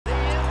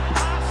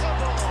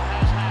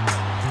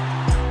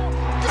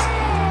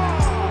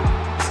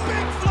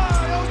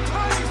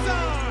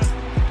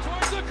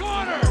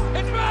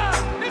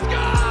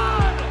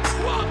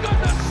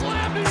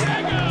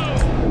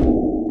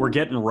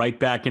getting right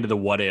back into the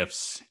what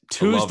ifs.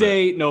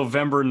 Tuesday,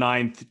 November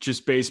 9th,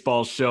 Just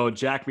Baseball Show.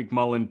 Jack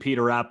McMullen,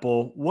 Peter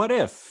Apple. What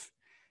if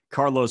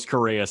Carlos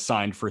Correa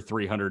signed for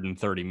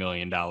 $330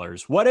 million?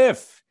 What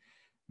if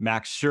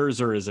Max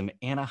Scherzer is an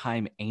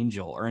Anaheim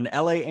Angel or an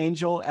LA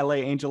Angel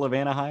of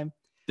Anaheim?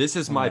 This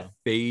is my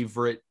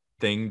favorite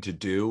thing to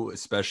do,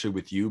 especially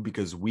with you,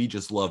 because we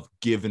just love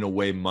giving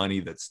away money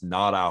that's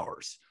not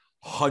ours.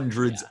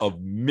 Hundreds of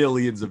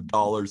millions of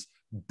dollars,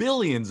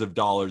 billions of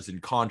dollars in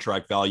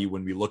contract value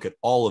when we look at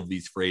all of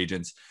these free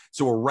agents.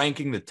 So we're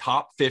ranking the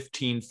top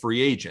 15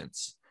 free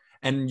agents,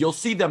 and you'll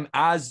see them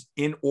as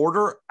in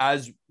order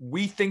as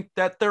we think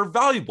that they're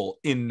valuable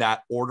in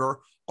that order,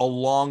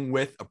 along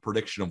with a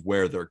prediction of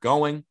where they're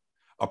going,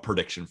 a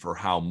prediction for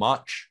how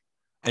much,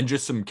 and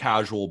just some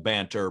casual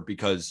banter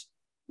because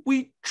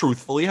we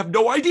truthfully have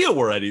no idea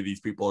where any of these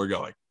people are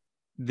going.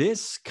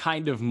 This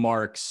kind of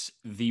marks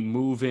the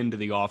move into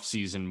the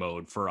offseason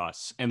mode for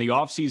us. And the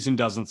offseason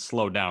doesn't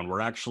slow down.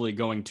 We're actually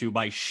going to,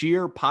 by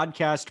sheer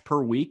podcast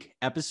per week,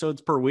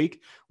 episodes per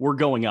week, we're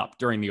going up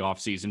during the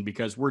offseason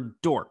because we're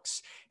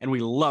dorks and we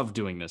love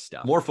doing this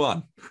stuff. More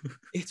fun.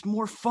 It's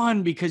more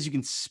fun because you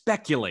can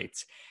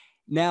speculate.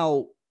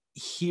 Now,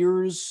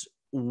 here's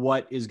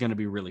what is going to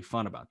be really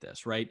fun about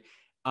this, right?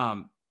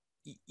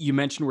 You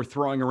mentioned we're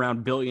throwing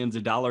around billions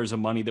of dollars of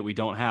money that we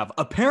don't have.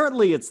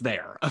 Apparently it's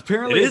there.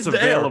 Apparently it's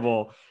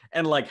available.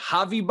 And like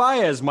Javi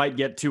Baez might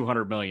get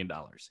 $200 million.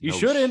 He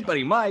shouldn't, but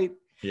he might.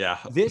 Yeah.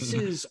 This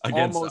is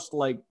almost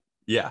like.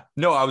 Yeah.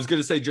 No, I was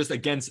going to say just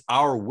against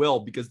our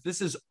will, because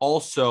this is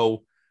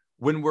also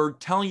when we're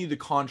telling you the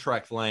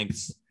contract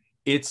lengths,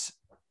 it's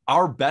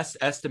our best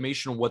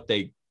estimation of what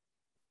they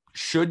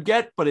should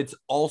get, but it's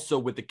also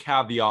with the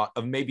caveat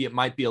of maybe it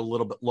might be a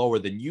little bit lower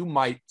than you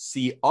might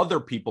see other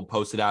people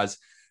posted as,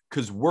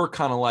 because we're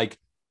kind of like,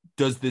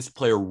 does this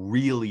player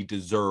really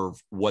deserve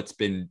what's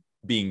been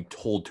being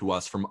told to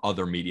us from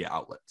other media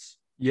outlets?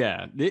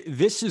 Yeah,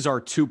 this is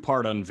our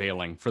two-part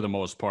unveiling for the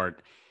most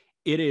part.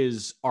 It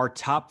is our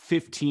top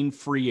 15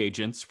 free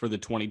agents for the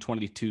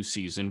 2022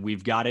 season.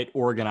 We've got it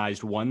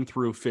organized 1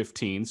 through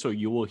 15, so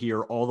you will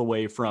hear all the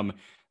way from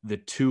the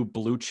 2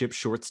 blue chip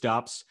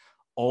shortstops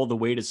all the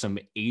way to some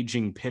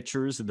aging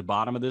pitchers at the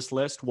bottom of this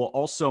list. We'll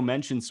also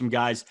mention some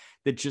guys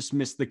that just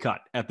missed the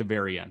cut at the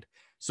very end.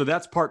 So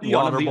that's part one of the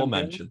honorable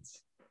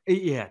mentions.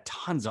 Yeah,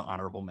 tons of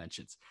honorable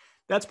mentions.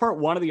 That's part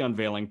one of the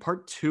unveiling.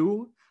 Part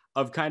two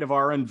of kind of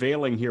our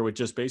unveiling here with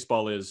Just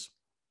Baseball is,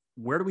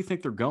 where do we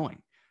think they're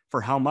going?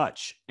 For how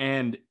much?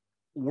 And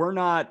we're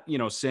not,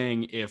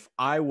 saying if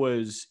I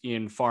was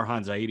in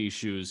Farhan Zaidi's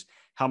shoes,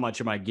 how much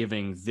am I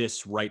giving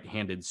this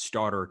right-handed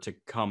starter to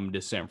come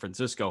to San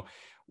Francisco?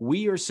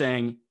 We are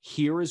saying,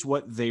 here is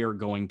what they are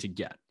going to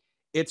get.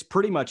 It's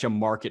pretty much a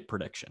market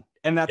prediction.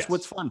 And that's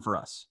what's fun for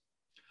us.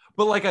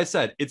 But like I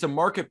said, it's a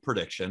market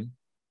prediction,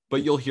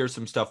 but you'll hear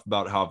some stuff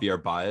about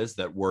Javier Baez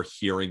that we're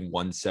hearing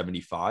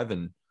 175,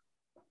 and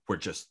we're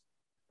just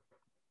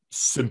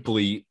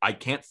simply, I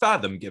can't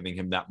fathom giving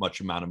him that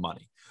much amount of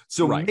money.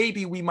 So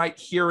maybe we might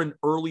hear an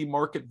early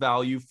market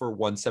value for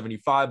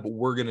 175, but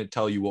we're going to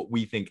tell you what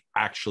we think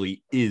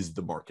actually is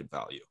the market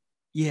value.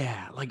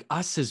 Yeah, like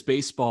us as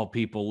baseball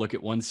people look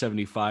at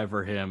 175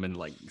 for him and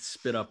like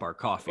spit up our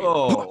coffee.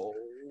 Oh,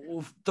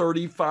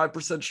 35%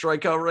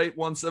 strikeout rate,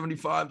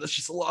 175. That's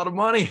just a lot of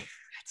money.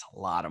 That's a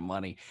lot of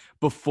money.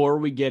 Before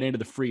we get into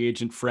the free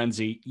agent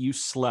frenzy, you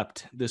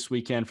slept this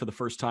weekend for the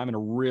first time in a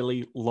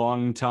really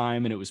long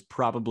time, and it was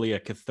probably a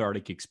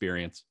cathartic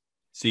experience.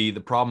 See, the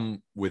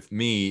problem with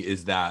me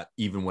is that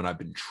even when I've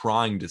been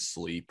trying to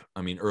sleep,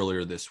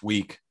 earlier this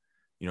week,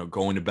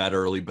 going to bed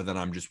early, but then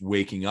I'm just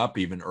waking up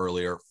even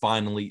earlier.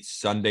 Finally,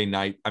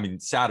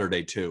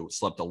 Saturday too,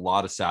 slept a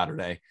lot of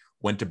Saturday,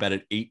 went to bed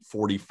at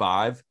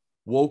 8:45,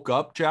 woke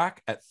up,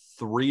 Jack, at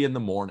 3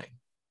 a.m.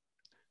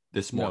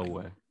 this morning. No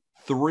way.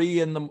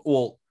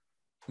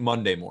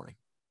 Monday morning,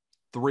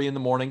 3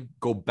 a.m,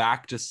 go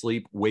back to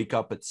sleep, wake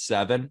up at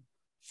 7,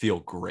 feel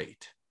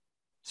great.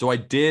 So I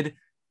did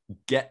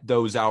get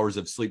those hours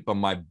of sleep, but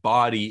my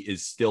body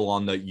is still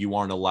on you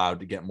aren't allowed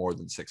to get more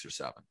than 6 or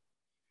 7.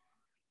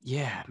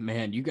 Yeah,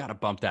 man, you got to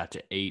bump that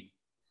to 8.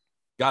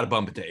 Got to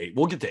bump it to 8.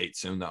 We'll get to 8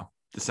 soon, though.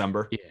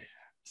 December.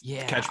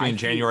 Yeah. Catch me in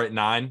January at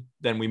 9.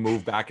 Then we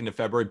move back into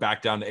February,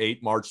 back down to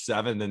 8, March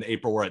 7. Then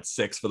April, we're at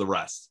 6 for the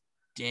rest.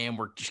 Damn,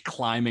 we're just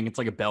climbing. It's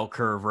like a bell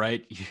curve,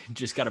 right? You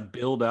just got to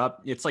build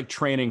up. It's like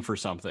training for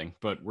something,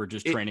 but we're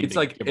just training.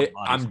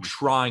 I'm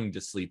trying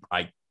to sleep.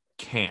 I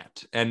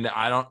can't. And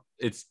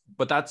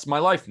but that's my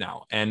life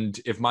now. And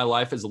if my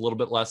life is a little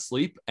bit less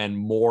sleep and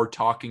more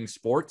talking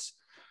sports,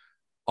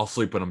 I'll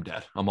sleep when I'm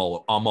dead. I'm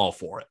all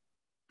for it.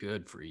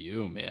 Good for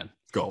you, man.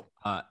 Go.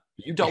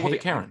 You dealt with a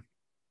Karen.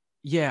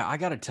 Yeah, I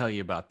got to tell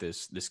you about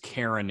this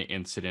Karen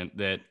incident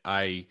that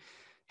I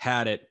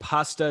had at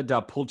Pasta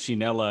da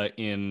Pulcinella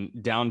in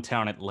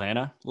downtown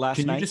Atlanta last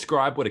night. Can you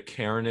describe what a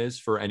Karen is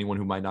for anyone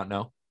who might not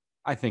know?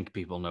 I think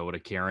people know what a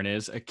Karen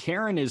is. A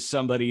Karen is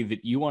somebody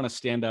that you want to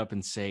stand up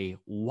and say,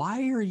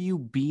 why are you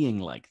being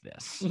like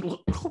this?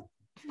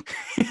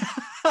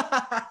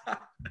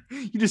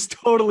 You just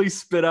totally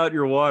spit out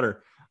your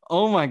water.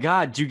 Oh my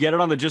God. Did you get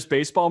it on the Just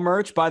Baseball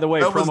merch? By the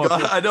way, I almost promo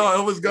got, code. I know I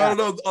almost got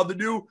it on the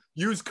new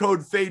use code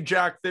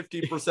FadeJack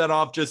 50%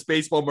 off Just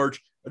Baseball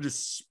merch. I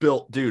just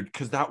spilt, dude,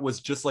 because that was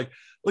just like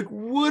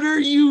what are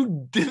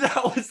you?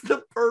 That was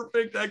the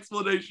perfect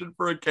explanation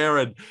for a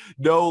Karen.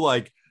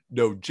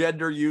 No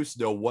gender use,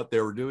 no what they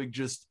were doing,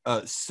 just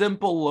a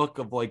simple look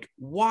of like,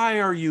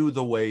 why are you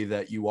the way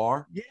that you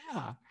are?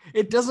 Yeah.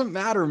 It doesn't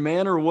matter,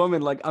 man or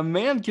woman. Like a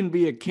man can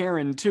be a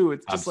Karen too.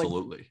 It's just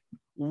Absolutely. like,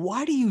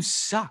 why do you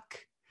suck?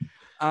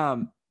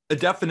 A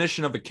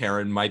definition of a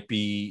Karen might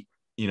be,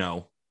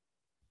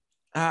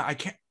 I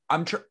can't,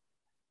 I'm sure.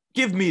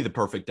 Give me the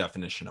perfect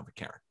definition of a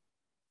Karen.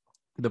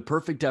 The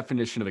perfect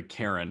definition of a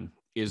Karen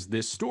is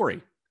this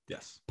story.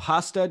 Yes.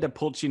 Pasta da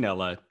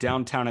Pulcinella,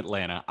 downtown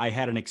Atlanta. I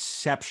had an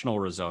exceptional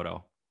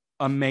risotto.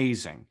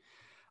 Amazing.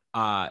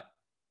 The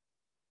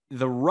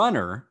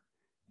runner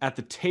at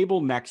the table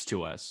next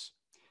to us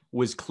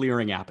was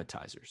clearing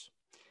appetizers.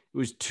 It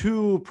was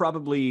two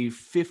probably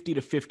 50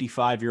 to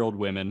 55-year-old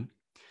women,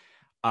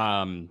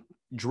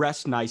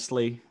 dressed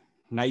nicely,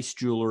 nice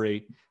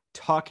jewelry,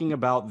 talking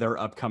about their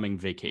upcoming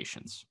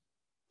vacations.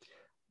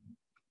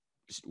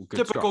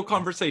 Typical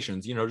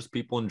conversations, just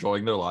people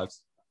enjoying their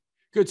lives.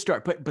 Good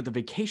start, but the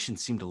vacation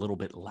seemed a little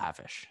bit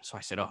lavish. So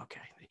I said, "Oh, okay,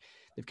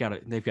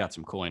 they've got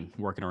some coin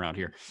working around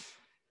here."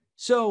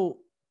 So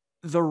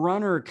the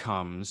runner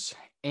comes,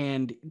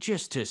 and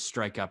just to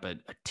strike up a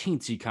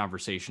teensy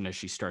conversation as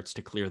she starts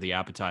to clear the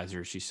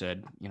appetizer, she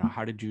said,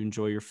 "How did you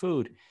enjoy your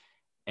food?"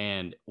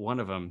 And one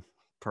of them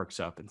perks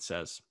up and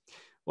says,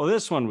 "Well,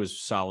 this one was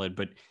solid,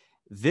 but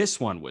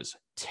this one was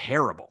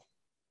terrible."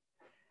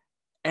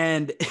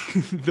 And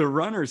the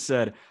runner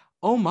said,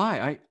 "Oh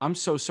my, I'm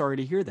so sorry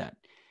to hear that."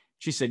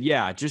 She said,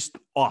 "Yeah, just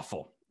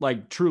awful,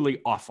 like truly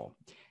awful."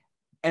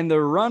 And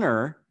the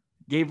runner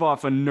gave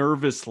off a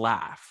nervous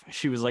laugh.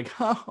 She was like,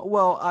 "Oh,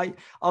 well,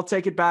 I'll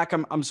take it back.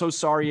 I'm so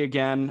sorry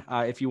again.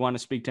 If you want to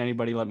speak to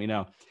anybody, let me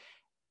know."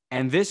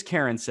 And this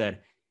Karen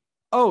said,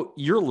 "Oh,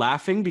 you're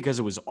laughing because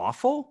it was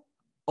awful?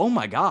 Oh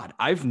my God,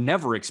 I've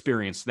never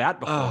experienced that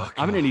before. Oh,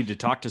 I'm going to need to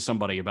talk to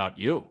somebody about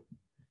you."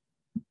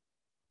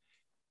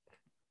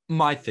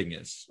 My thing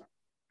is,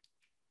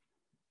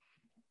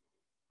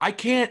 I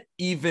can't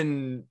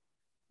even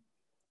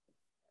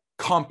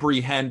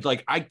comprehend,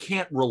 I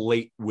can't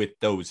relate with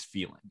those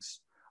feelings.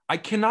 I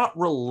cannot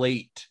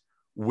relate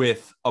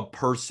with a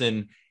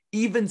person,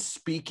 even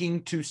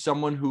speaking to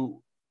someone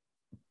who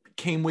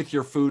came with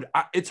your food.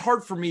 It's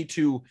hard for me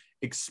to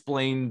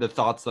explain the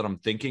thoughts that I'm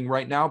thinking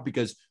right now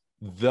because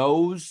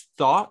those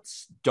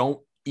thoughts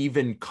don't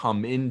even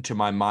come into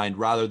my mind,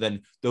 rather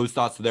than those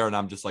thoughts are there and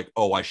I'm just like,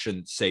 oh, I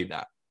shouldn't say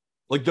that.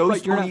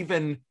 Those don't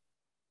even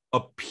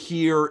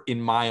appear in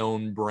my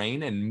own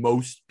brain, and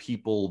most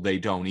people, they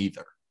don't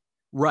either.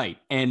 Right.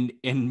 And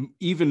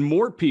even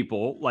more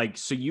people,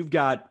 so you've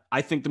got,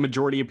 I think the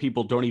majority of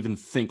people don't even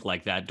think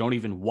like that, don't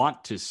even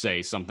want to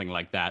say something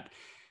like that.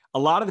 A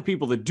lot of the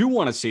people that do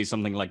want to say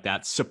something like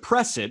that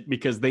suppress it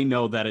because they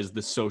know that is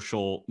the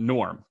social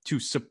norm, to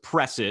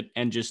suppress it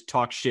and just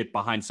talk shit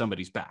behind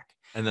somebody's back.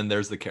 And then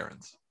there's the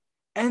Karens.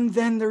 And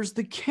then there's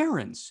the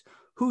Karens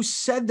who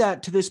said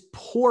that to this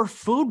poor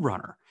food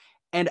runner.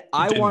 And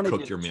I wanted to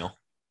cook your meal.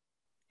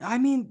 I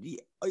mean,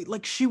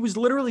 she was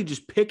literally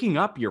just picking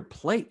up your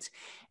plate.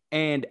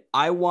 And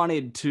I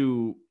wanted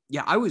to,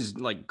 I was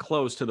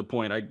close to the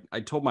point. I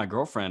told my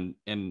girlfriend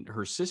and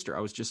her sister, I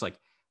was just like,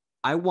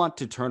 I want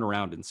to turn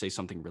around and say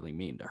something really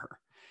mean to her.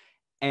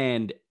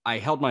 And I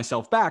held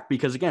myself back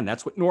because, again,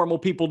 that's what normal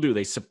people do.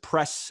 They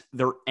suppress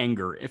their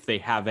anger if they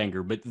have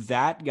anger. But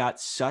that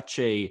got such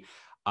a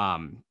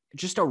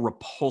just a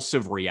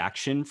repulsive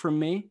reaction from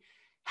me.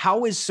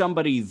 How is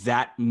somebody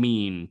that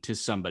mean to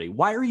somebody?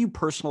 Why are you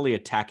personally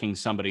attacking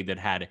somebody that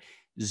had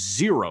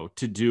zero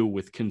to do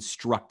with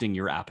constructing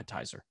your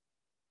appetizer?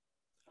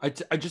 I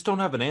just don't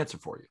have an answer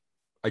for you.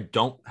 I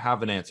don't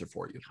have an answer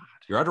for you. God.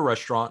 You're at a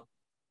restaurant.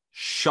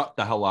 Shut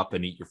the hell up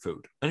and eat your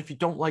food. And if you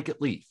don't like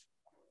it, leave.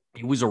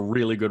 It was a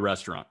really good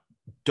restaurant.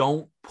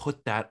 Don't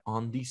put that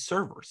on the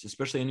servers,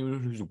 especially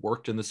anyone who's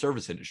worked in the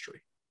service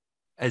industry,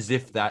 as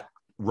if that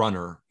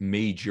runner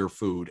made your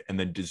food and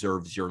then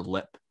deserves your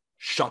lip.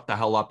 Shut the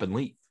hell up and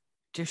leave.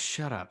 Just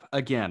shut up.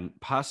 Again,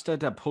 Pasta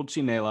da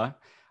Pulcinella,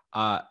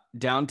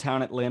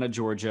 downtown Atlanta,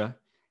 Georgia.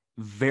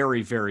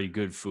 Very, very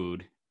good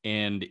food.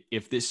 And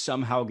if this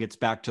somehow gets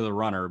back to the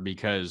runner,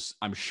 because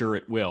I'm sure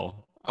it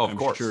will, of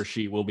course, I'm sure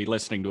she will be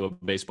listening to a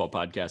baseball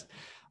podcast.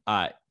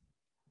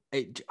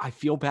 I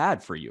feel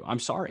bad for you. I'm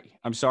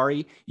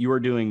sorry. You are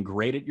doing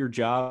great at your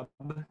job.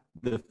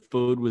 The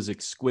food was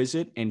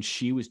exquisite, and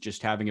she was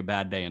just having a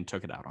bad day and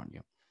took it out on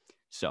you.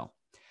 So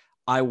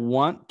I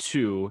want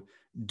to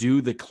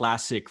do the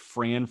classic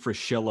Fran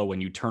Fraschillo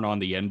when you turn on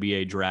the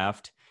NBA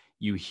draft.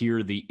 You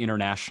hear the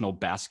international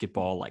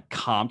basketball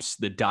comps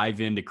that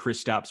dive into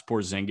Kristaps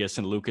Porzingis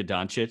and Luka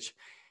Doncic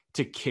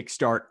to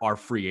kickstart our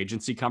free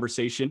agency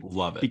conversation.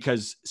 Love it.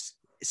 Because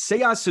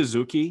Seiya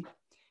Suzuki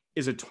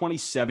is a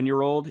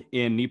 27-year-old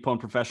in Nippon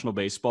Professional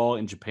Baseball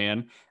in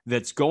Japan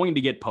that's going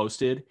to get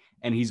posted,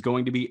 and he's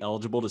going to be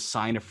eligible to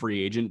sign a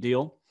free agent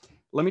deal.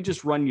 Let me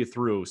just run you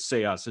through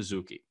Seiya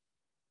Suzuki.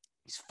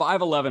 He's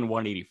 5'11",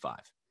 185.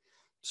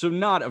 So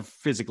not a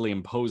physically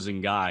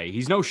imposing guy.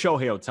 He's no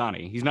Shohei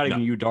Ohtani. He's not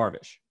even Yu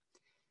Darvish.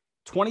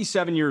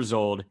 27 years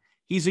old.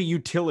 He's a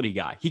utility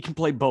guy. He can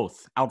play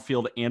both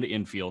outfield and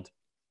infield.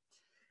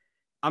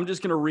 I'm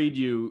just going to read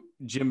you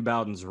Jim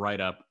Bowden's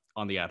write-up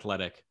on The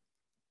Athletic.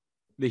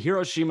 The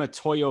Hiroshima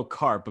Toyo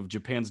Carp of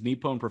Japan's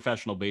Nippon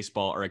Professional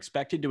Baseball are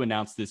expected to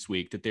announce this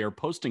week that they are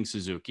posting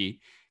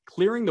Suzuki,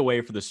 clearing the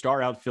way for the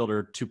star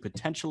outfielder to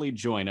potentially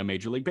join a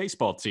Major League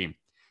Baseball team.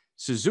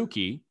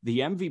 Suzuki, the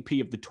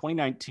MVP of the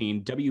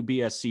 2019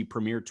 WBSC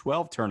Premier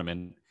 12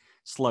 tournament,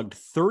 slugged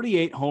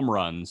 38 home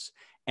runs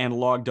and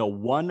logged a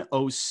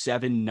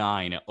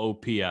 107.9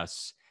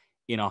 OPS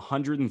in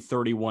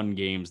 131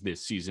 games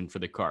this season for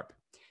the Carp.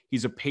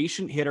 He's a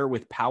patient hitter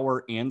with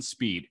power and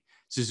speed.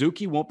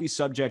 Suzuki won't be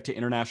subject to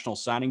international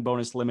signing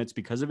bonus limits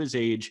because of his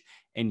age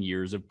and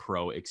years of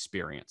pro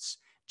experience.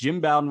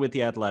 Jim Bowden with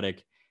The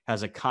Athletic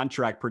has a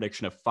contract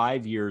prediction of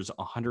 5 years,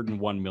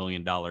 $101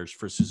 million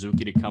for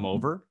Suzuki to come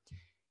over.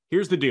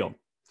 Here's the deal.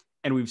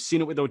 And we've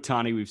seen it with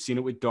Ohtani. We've seen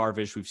it with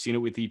Darvish. We've seen it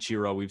with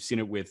Ichiro. We've seen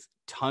it with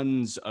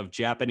tons of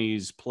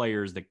Japanese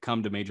players that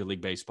come to Major League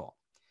Baseball.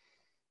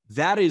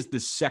 That is the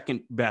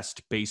second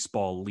best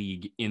baseball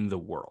league in the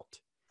world.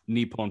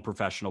 Nippon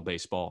Professional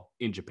Baseball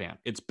in Japan.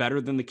 It's better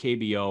than the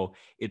KBO.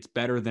 It's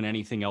better than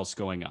anything else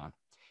going on.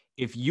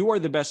 If you are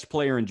the best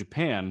player in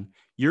Japan,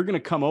 you're going to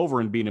come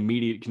over and be an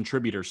immediate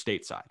contributor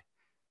stateside.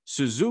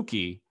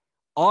 Suzuki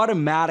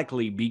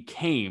automatically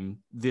became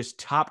this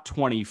top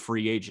 20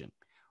 free agent.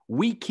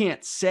 We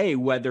can't say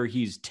whether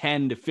he's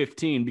 10 to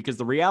 15 because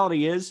the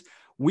reality is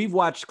we've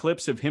watched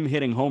clips of him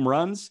hitting home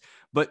runs,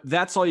 but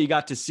that's all you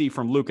got to see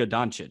from Luka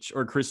Doncic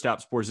or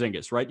Kristaps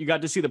Porzingis, right? You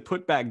got to see the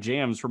putback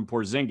jams from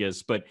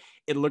Porzingis, but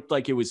it looked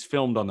like it was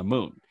filmed on the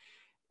moon.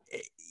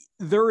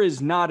 There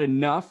is not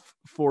enough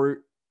for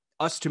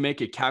us to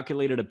make a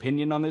calculated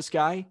opinion on this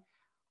guy.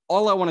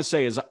 All I want to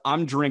say is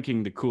I'm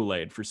drinking the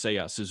Kool-Aid for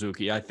Seiya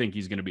Suzuki. I think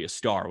he's going to be a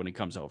star when he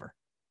comes over.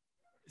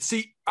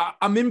 See,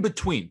 I'm in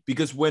between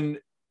because when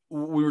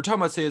we were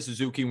talking about Seiya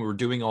Suzuki and we were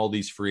doing all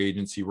these free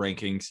agency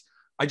rankings,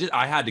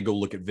 I had to go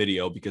look at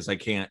video because I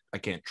can't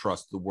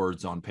trust the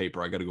words on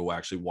paper. I got to go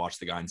actually watch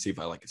the guy and see if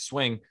I like his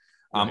swing.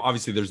 Right.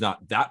 Obviously, there's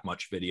not that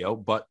much video,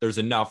 but there's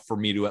enough for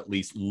me to at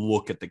least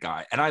look at the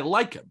guy. And I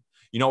like him.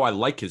 You know, I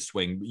like his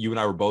swing. You and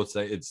I were both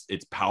saying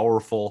it's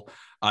powerful.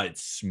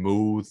 It's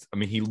smooth. I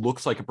mean, he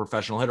looks like a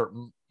professional hitter.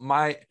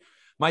 My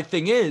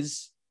thing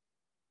is,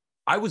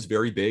 I was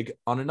very big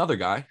on another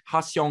guy,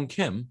 Ha-Seong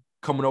Kim,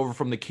 coming over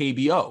from the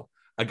KBO,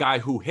 a guy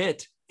who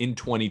hit in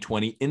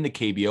 2020 in the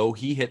KBO.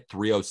 He hit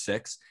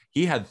 306.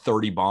 He had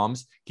 30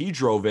 bombs. He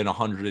drove in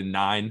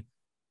 109.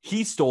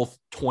 He stole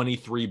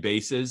 23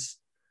 bases.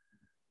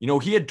 You know,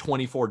 he had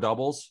 24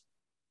 doubles.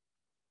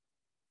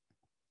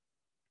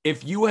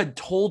 If you had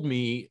told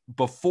me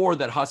before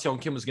that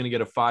Ha-Seong Kim was going to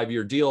get a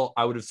 5-year deal,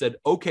 I would have said,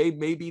 okay,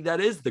 maybe that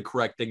is the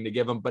correct thing to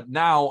give him. But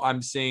now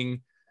I'm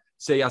seeing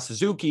Seiya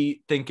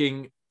Suzuki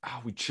thinking,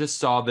 we just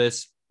saw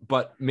this,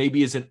 but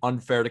maybe isn't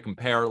unfair to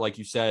compare. Like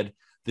you said,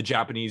 the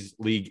Japanese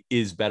league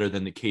is better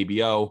than the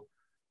KBO.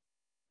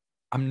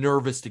 I'm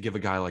nervous to give a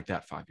guy like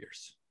that 5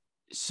 years.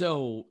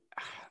 So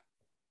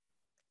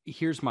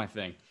here's my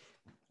thing.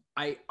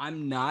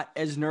 I'm not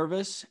as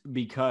nervous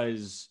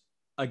because,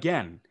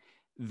 again,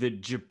 the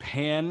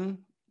Japan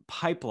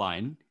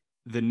pipeline,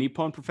 the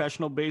Nippon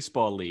Professional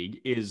Baseball League,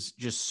 is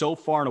just so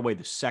far and away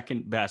the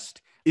second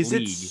best Is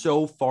league. It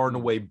so far and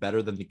away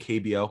better than the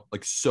KBO?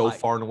 Like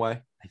far and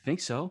away? I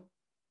think so.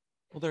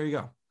 Well, there you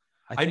go.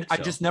 I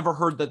just never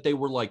heard that they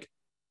were like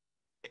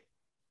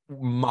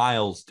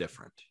miles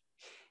different.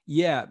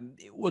 Yeah.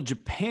 Well,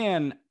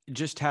 Japan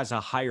just has a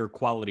higher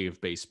quality of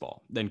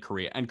baseball than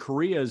Korea. And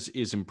Korea's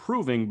is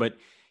improving. But,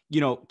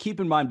 you know, keep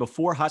in mind,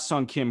 before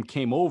Ha-Seong Kim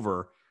came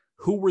over,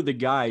 who were the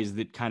guys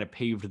that kind of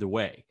paved the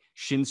way?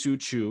 Shin-Soo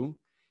Choo,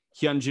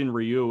 Hyunjin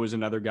Ryu was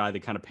another guy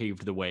that kind of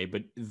paved the way.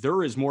 But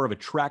there is more of a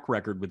track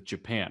record with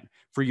Japan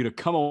for you to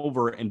come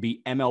over and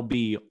be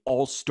MLB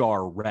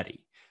all-star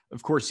ready.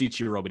 Of course,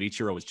 Ichiro, but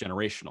Ichiro was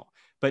generational.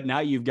 But now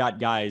you've got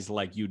guys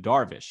like Yu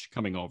Darvish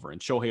coming over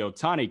and Shohei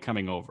Ohtani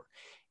coming over.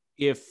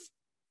 If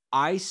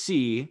I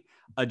see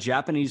a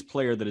Japanese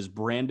player that is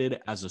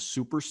branded as a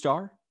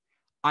superstar,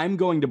 I'm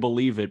going to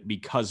believe it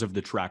because of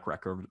the track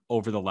record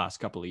over the last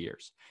couple of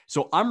years.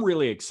 So I'm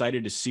really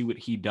excited to see what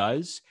he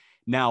does.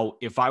 Now,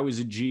 if I was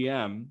a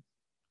GM,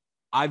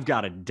 I've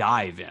got to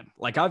dive in.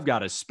 Like, I've got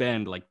to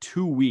spend like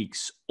 2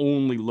 weeks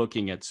only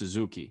looking at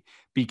Suzuki,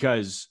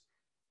 because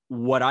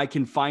what I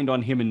can find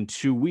on him in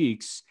 2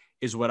 weeks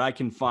is what I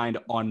can find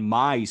on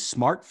my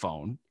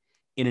smartphone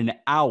in an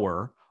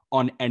hour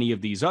on any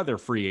of these other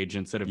free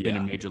agents that have been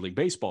in Major League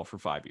Baseball for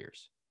 5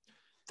 years.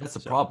 That's the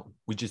problem.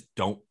 We just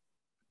don't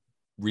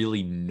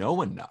really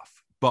know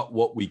enough. But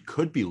what we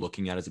could be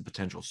looking at as a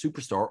potential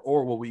superstar,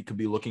 or what we could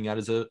be looking at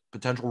as a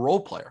potential role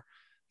player.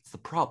 It's the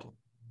problem.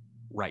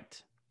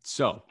 Right.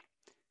 So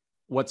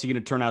what's he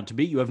going to turn out to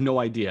be? You have no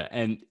idea.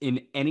 And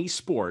in any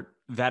sport,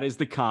 that is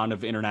the con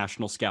of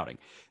international scouting.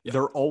 Yeah.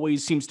 There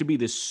always seems to be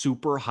this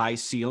super high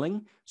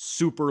ceiling,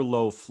 super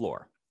low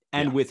floor.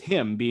 And with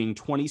him being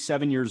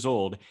 27 years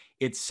old,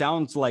 it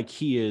sounds like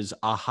he is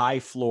a high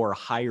floor,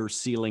 higher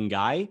ceiling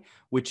guy,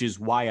 which is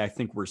why I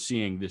think we're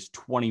seeing this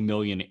 20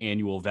 million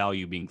annual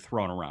value being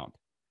thrown around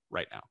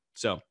right now.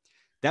 So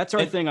that's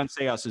our thing on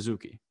Seiya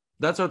Suzuki.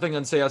 That's our thing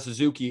on Seiya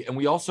Suzuki. And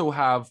we also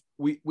have,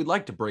 we'd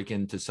like to break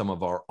into some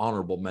of our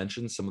honorable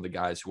mentions, some of the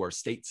guys who are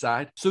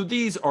stateside. So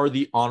these are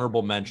the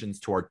honorable mentions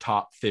to our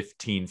top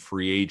 15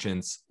 free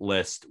agents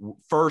list.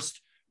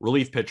 First,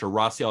 relief pitcher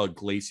Raisel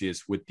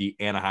Iglesias with the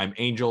Anaheim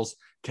Angels.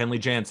 Kenley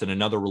Jansen,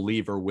 another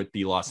reliever with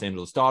the Los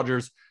Angeles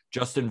Dodgers.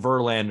 Justin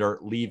Verlander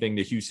leaving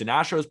the Houston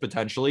Astros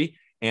potentially.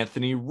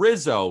 Anthony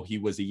Rizzo, he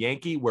was a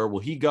Yankee. Where will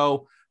he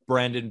go?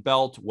 Brandon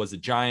Belt was a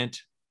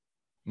Giant.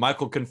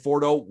 Michael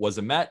Conforto was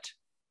a Met.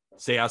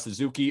 Seiya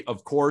Suzuki,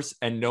 of course,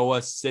 and Noah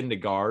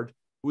Syndergaard,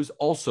 who is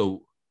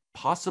also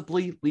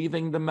possibly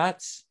leaving the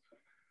Mets.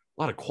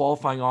 A lot of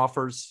qualifying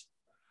offers.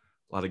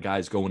 A lot of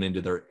guys going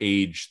into their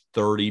age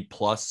 30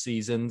 plus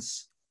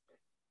seasons.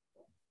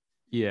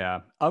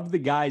 Yeah. Of the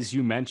guys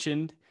you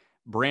mentioned,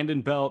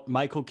 Brandon Belt,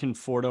 Michael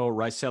Conforto,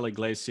 Raisel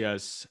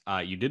Iglesias,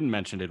 you didn't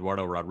mention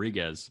Eduardo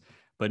Rodriguez,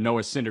 but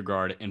Noah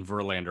Syndergaard and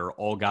Verlander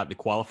all got the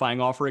qualifying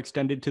offer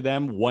extended to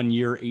them. 1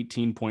 year,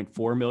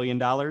 $18.4 million.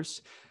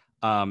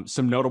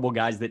 Some notable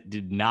guys that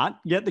did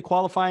not get the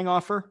qualifying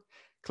offer.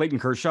 Clayton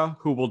Kershaw,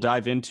 who we'll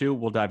dive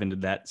into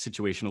that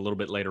situation a little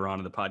bit later on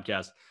in the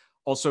podcast.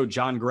 Also,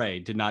 John Gray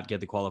did not get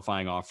the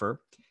qualifying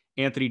offer.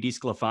 Anthony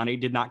DeSclafani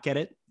did not get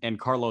it. And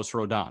Carlos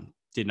Rodon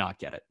did not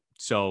get it.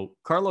 So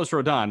Carlos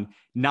Rodon,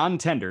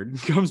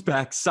 non-tendered, comes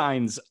back,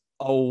 signs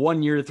a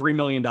 1 year, $3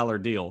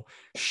 million deal,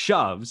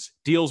 shoves,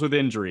 deals with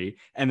injury,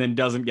 and then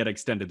doesn't get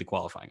extended the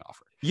qualifying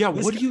offer. Yeah,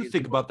 what do you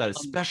think about that,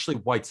 especially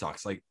White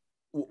Sox? Like,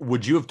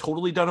 would you have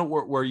totally done it?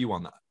 Where are you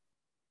on that?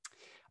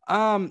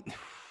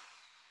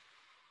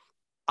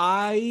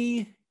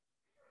 I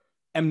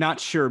am not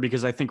sure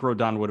because I think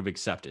Rodon would have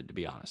accepted, to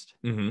be honest.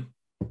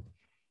 Mm-hmm.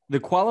 The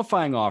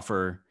qualifying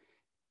offer,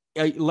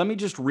 let me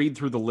just read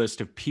through the list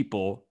of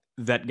people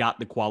that got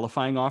the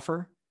qualifying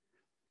offer.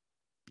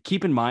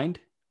 Keep in mind,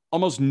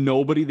 almost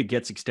nobody that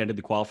gets extended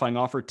the qualifying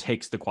offer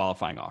takes the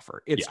qualifying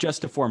offer. It's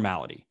just a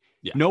formality.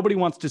 Yeah. Nobody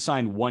wants to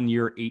sign 1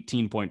 year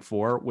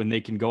 18.4 when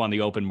they can go on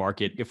the open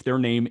market if their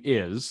name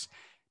is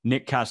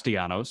Nick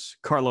Castellanos,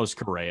 Carlos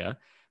Correa,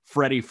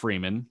 Freddie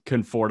Freeman,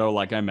 Conforto,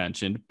 like I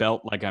mentioned,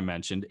 Belt, like I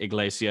mentioned,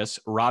 Iglesias,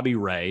 Robbie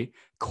Ray,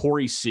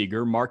 Corey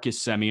Seager, Marcus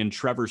Semien,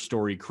 Trevor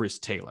Story, Chris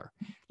Taylor.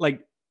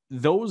 Like,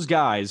 those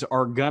guys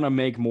are going to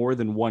make more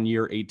than 1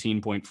 year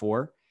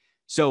 18.4.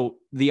 So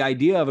the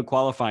idea of a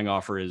qualifying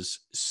offer is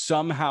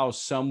somehow,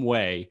 some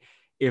way,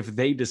 if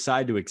they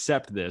decide to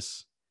accept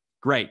this,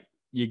 great,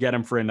 you get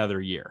them for another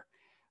year.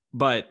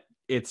 But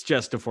it's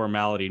just a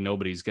formality.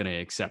 Nobody's going to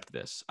accept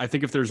this. I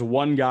think if there's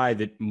one guy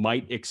that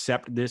might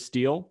accept this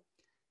deal,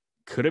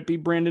 could it be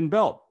Brandon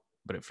Belt?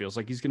 But it feels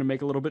like he's going to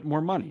make a little bit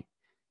more money.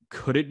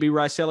 Could it be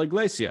Raisel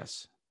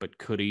Iglesias? But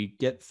could he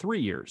get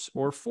 3 years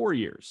or 4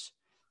 years?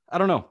 I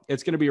don't know.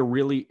 It's going to be a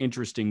really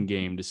interesting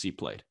game to see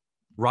played.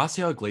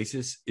 Raisel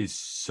Iglesias is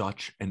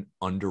such an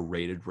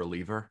underrated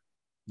reliever.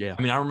 Yeah.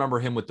 I mean, I remember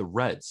him with the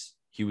Reds.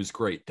 He was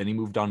great. Then he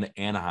moved on to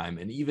Anaheim.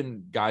 And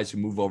even guys who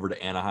move over to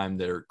Anaheim,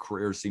 their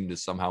careers seem to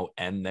somehow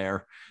end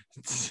there,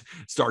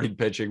 starting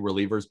pitching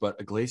relievers. But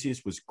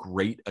Iglesias was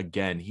great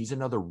again. He's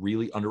another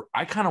really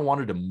I kind of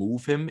wanted to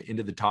move him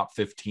into the top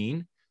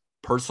 15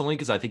 personally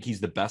because I think he's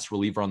the best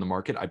reliever on the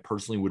market. I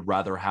personally would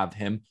rather have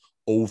him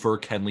over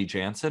Kenley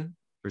Jansen.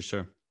 For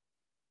sure.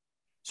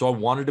 So I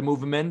wanted to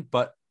move him in,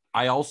 but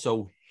I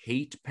also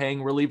hate paying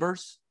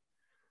relievers.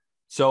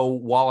 So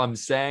while I'm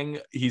saying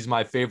he's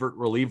my favorite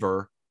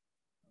reliever,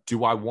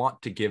 do I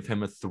want to give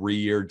him a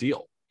 3-year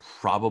deal?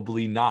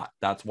 Probably not.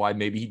 That's why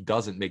maybe he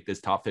doesn't make this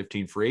top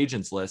 15 free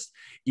agents list.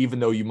 Even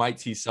though you might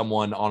see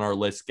someone on our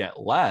list get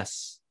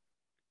less,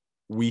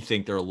 we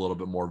think they're a little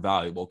bit more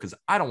valuable because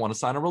I don't want to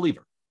sign a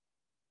reliever.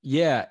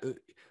 Yeah.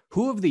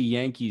 Who of the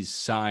Yankees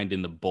signed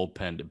in the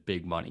bullpen to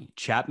big money?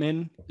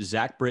 Chapman,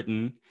 Zach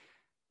Britton.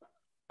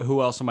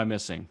 Who else am I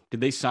missing?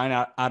 Did they sign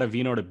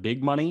Ottavino to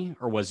big money,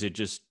 or was it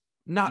just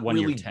not 1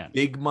 really year 10?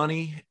 Big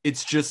money?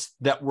 It's just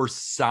that we're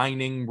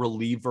signing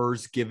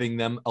relievers, giving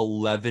them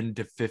 11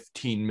 to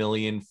 15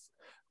 million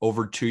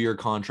over 2-year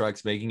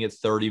contracts, making it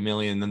 30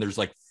 million. And then there's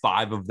like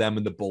 5 of them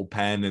in the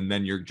bullpen. And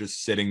then you're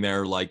just sitting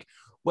there like,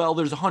 well,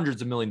 there's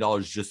hundreds of $1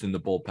 million just in the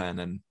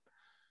bullpen and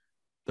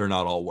they're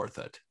not all worth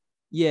it.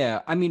 Yeah,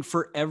 I mean,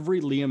 for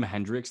every Liam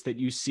Hendricks that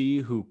you see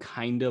who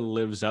kind of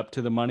lives up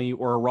to the money,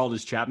 or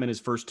Aroldis Chapman,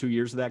 his first 2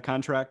 years of that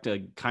contract,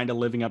 kind of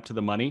living up to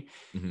the money,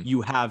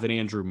 you have an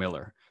Andrew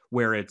Miller,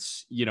 where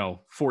it's,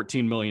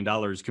 $14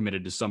 million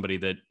committed to somebody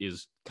that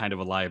is kind of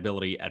a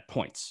liability at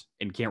points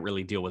and can't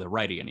really deal with a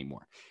righty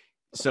anymore.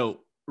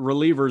 So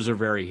relievers are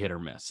very hit or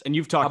miss. And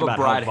you've talked about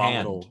Brad how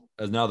volatile.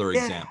 Hand, another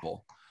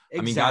example. Exactly.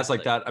 I mean, guys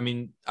like that. I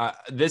mean,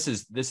 this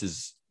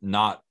is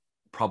not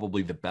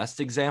probably the best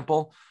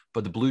example,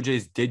 but the Blue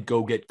Jays did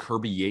go get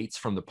Kirby Yates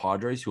from the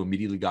Padres, who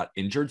immediately got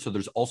injured. So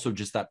there's also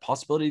just that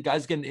possibility of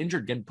guys getting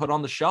injured, getting put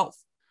on the shelf.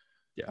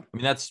 Yeah. I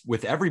mean, that's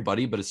with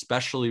everybody, but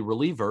especially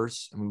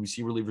relievers. I mean, we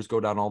see relievers go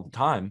down all the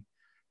time.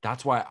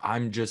 That's why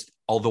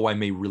although I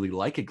may really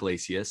like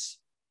Iglesias,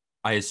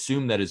 I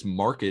assume that his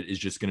market is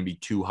just going to be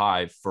too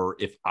high for,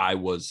 if I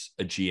was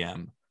a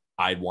GM,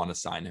 I'd want to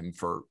sign him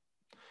for,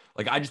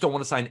 like, I just don't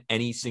want to sign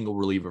any single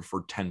reliever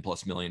for 10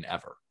 plus million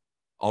ever.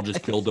 I'll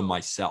just build them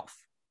myself.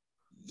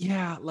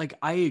 Yeah, like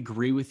I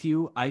agree with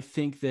you. I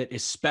think that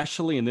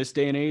especially in this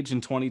day and age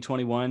in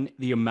 2021,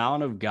 the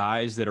amount of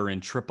guys that are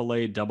in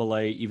AAA,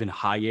 AA, even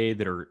high A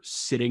that are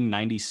sitting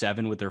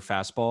 97 with their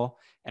fastball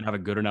and have a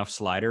good enough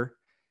slider,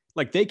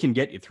 like they can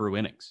get you through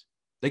innings.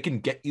 They can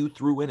get you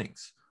through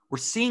innings. We're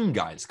seeing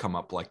guys come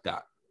up like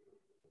that.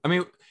 I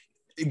mean,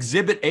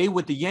 Exhibit A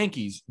with the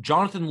Yankees,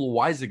 Jonathan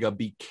Loaizaga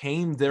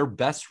became their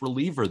best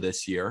reliever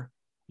this year.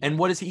 And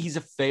what is he? He's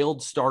a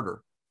failed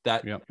starter.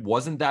 That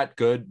wasn't that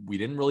good. We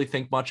didn't really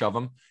think much of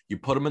him. You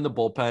put him in the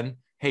bullpen.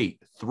 Hey,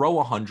 throw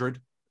 100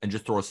 and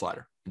just throw a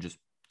slider and just,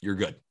 you're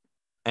good.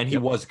 And he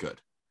was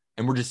good.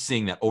 And we're just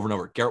seeing that over and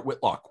over. Garrett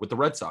Whitlock with the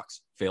Red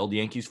Sox, failed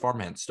Yankees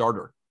farmhand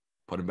starter,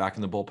 put him back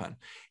in the bullpen.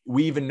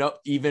 We even know,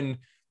 even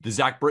the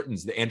Zach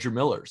Brittons, the Andrew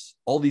Millers,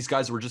 all these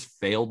guys were just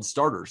failed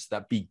starters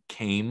that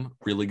became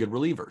really good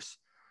relievers.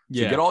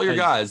 So get all your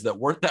guys that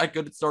weren't that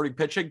good at starting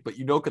pitching, but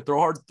could throw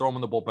hard, throw them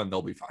in the bullpen.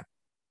 They'll be fine.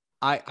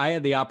 I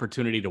had the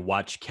opportunity to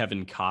watch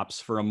Kevin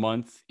Kopps for a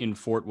month in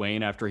Fort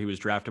Wayne after he was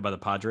drafted by the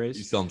Padres.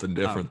 He's something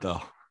different,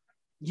 though.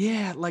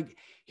 Yeah, like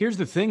here's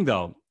the thing,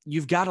 though.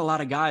 You've got a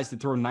lot of guys that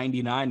throw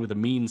 99 with a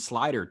mean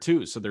slider,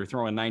 too. So they're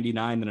throwing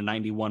 99 and a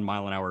 91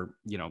 mile an hour,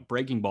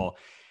 breaking ball.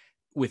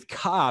 With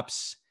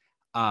Kopps,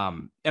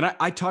 and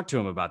I talked to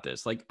him about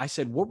this. Like I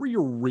said, what were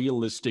your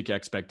realistic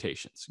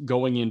expectations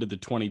going into the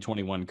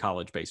 2021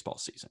 college baseball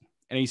season?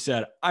 And he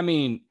said,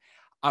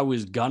 I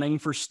was gunning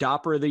for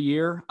stopper of the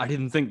year. I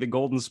didn't think the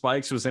Golden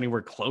Spikes was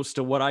anywhere close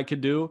to what I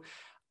could do.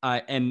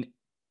 And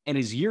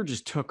his year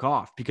just took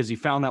off because he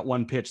found that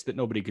one pitch that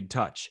nobody could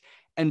touch.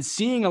 And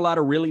seeing a lot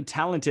of really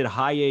talented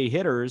high A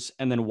hitters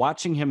and then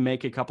watching him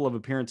make a couple of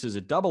appearances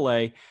at Double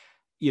A,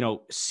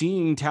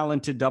 seeing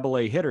talented Double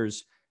A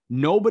hitters,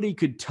 nobody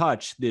could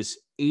touch this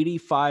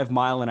 85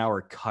 mile an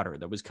hour cutter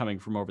that was coming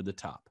from over the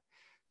top.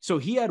 So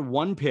he had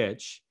one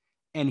pitch,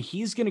 and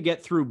he's going to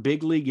get through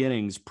big league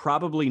innings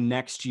probably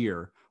next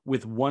year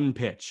with one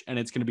pitch, and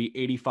it's going to be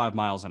 85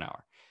 miles an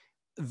hour.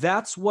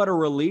 That's what a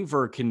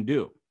reliever can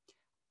do.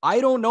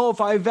 I don't know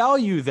if I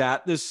value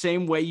that the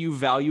same way you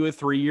value a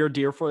 3-year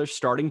deal for a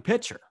starting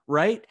pitcher,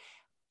 right?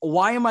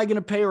 Why am I going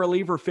to pay a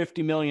reliever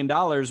 $50 million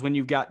when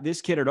you've got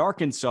this kid at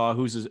Arkansas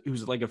who's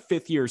like a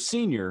 5th-year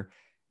senior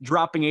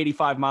dropping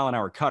 85 mile an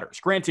hour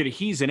cutters? Granted,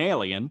 he's an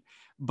alien,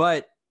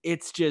 but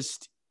it's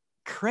just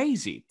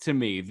crazy to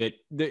me that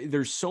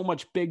there's so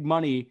much big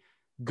money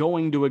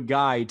going to a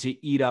guy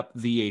to eat up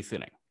the 8th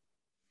inning.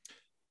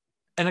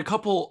 And a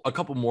couple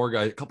more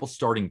guys, a couple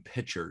starting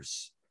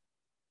pitchers.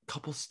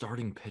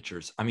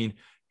 I mean,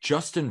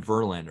 Justin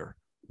Verlander,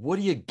 what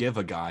do you give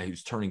a guy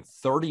who's turning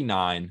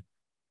 39,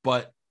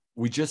 but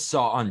we just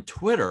saw on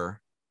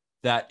Twitter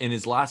that in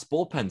his last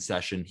bullpen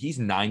session, he's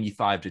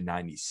 95 to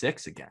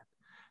 96 again,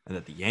 and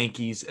that the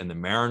Yankees and the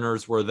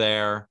Mariners were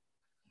there.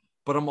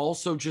 But I'm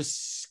also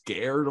just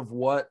scared of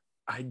what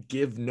I'd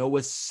give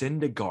Noah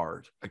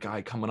Syndergaard, a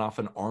guy coming off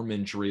an arm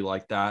injury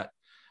like that.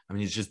 I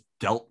mean, he's just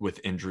dealt with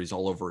injuries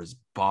all over his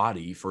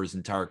body for his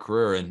entire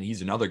career. And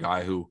he's another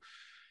guy who,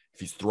 if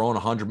he's throwing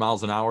 100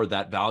 miles an hour,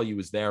 that value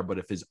is there. But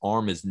if his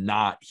arm is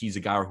not, he's a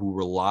guy who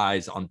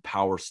relies on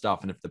power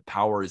stuff. And if the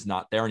power is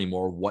not there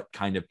anymore, what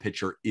kind of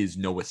pitcher is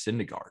Noah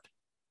Syndergaard?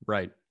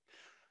 Right.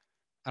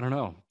 I don't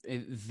know.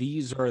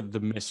 These are the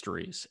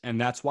mysteries,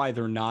 and that's why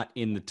they're not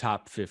in the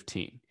top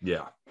 15.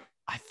 Yeah.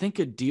 I think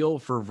a deal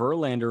for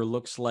Verlander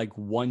looks like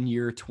 1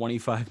 year,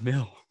 25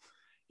 mil.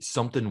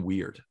 Something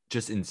weird,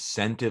 just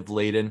incentive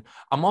laden.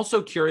 I'm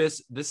also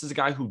curious. This is a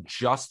guy who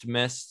just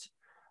missed.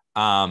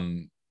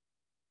 Anthony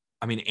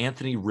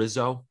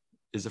Rizzo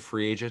is a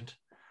free agent.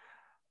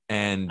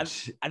 And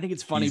I think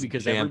it's funny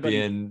because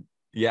everybody.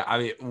 Yeah. I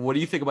mean, what do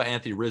you think about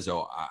Anthony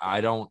Rizzo?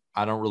 I don't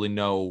really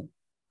know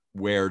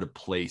where to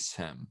place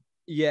him.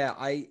 Yeah,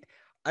 I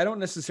don't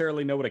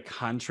necessarily know what a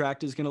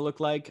contract is going to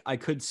look like. I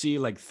could see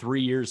like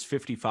 3 years,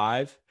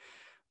 55,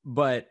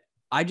 but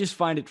I just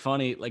find it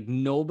funny. Like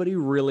nobody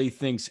really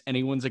thinks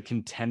anyone's a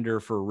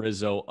contender for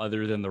Rizzo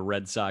other than the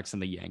Red Sox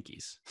and the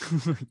Yankees.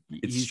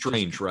 It's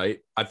strange, right?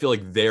 I feel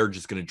like they're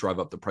just going to drive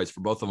up the price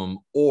for both of them.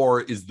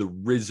 Or is the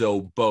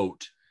Rizzo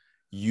boat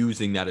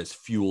using that as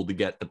fuel to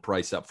get the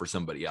price up for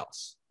somebody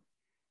else?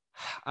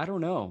 I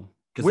don't know.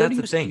 Because that's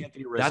the thing.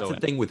 That's the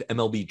thing with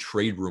MLB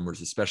trade rumors,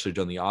 especially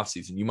during the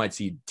offseason. You might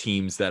see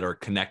teams that are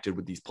connected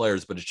with these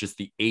players, but it's just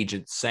the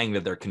agent saying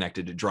that they're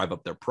connected to drive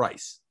up their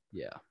price.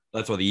 Yeah.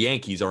 That's why the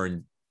Yankees are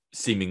in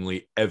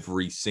seemingly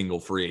every single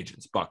free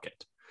agent's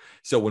bucket.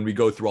 So when we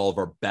go through all of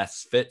our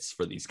best fits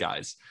for these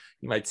guys,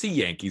 you might see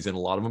Yankees in a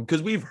lot of them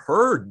because we've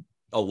heard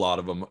a lot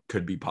of them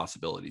could be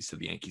possibilities to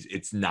the Yankees.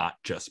 It's not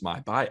just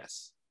my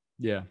bias.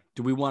 Yeah.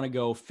 Do we want to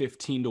go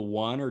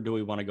 15-1 or do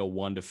we want to go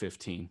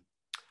 1-15?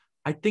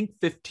 I think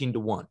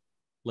 15-1.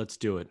 Let's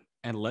do it.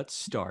 And let's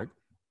start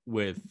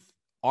with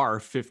our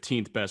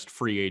 15th best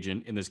free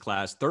agent in this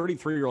class,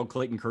 33-year-old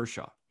Clayton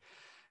Kershaw.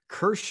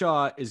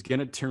 Kershaw is going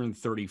to turn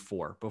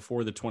 34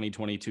 before the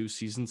 2022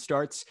 season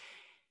starts.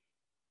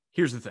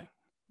 Here's the thing.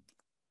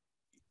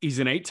 He's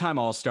an 8-time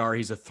All-Star.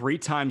 He's a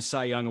 3-time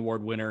Cy Young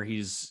Award winner.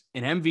 He's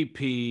an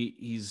MVP.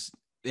 He's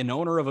an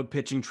owner of a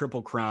pitching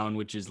triple crown,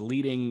 which is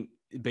leading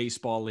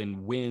baseball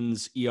in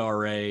wins,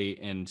 ERA,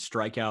 and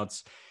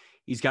strikeouts.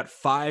 He's got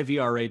 5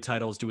 ERA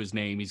titles to his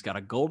name. He's got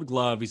a Gold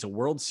Glove. He's a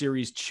World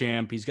Series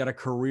champ. He's got a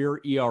career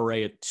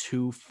ERA at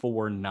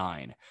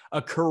 2.49.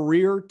 A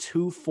career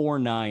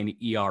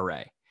 2.49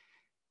 ERA.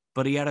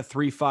 But he had a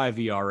 3.5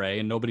 ERA,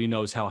 and nobody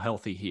knows how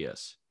healthy he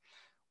is.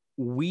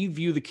 We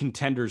view the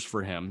contenders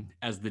for him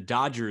as the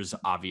Dodgers,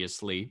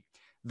 obviously,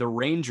 the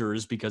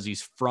Rangers, because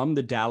he's from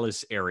the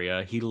Dallas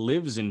area. He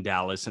lives in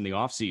Dallas in the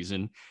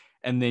offseason.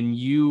 And then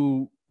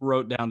you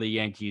wrote down the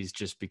Yankees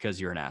just because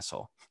you're an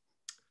asshole.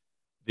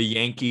 The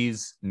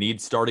Yankees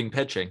need starting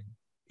pitching.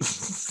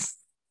 It's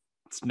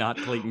not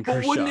Clayton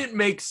Kershaw. But wouldn't it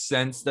make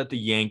sense that the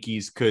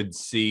Yankees could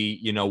see,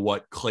 you know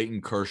what,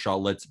 Clayton Kershaw,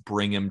 let's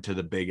bring him to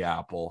the Big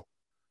Apple?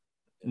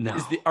 No.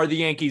 Are the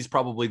Yankees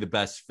probably the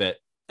best fit?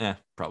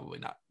 Probably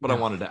not. But no. I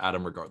wanted to add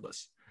him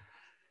regardless.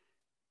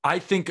 I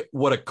think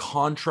what a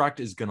contract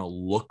is going to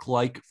look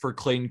like for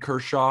Clayton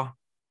Kershaw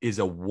is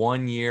a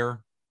 1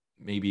 year,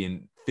 maybe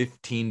in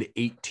 15 to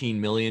 18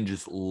 million,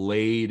 just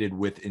laden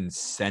with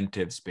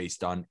incentives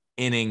based on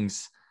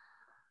innings.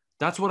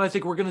 That's what I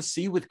think we're going to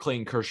see with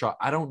Clayton Kershaw.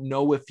 I don't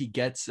know if he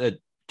gets a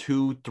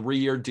 2-3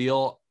 year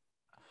deal,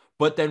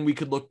 but then we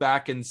could look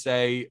back and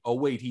say, oh,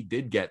 wait, he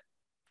did get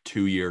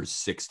 2 years,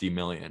 60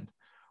 million.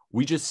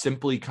 We just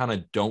simply kind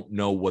of don't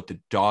know what the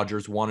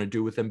Dodgers want to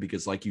do with him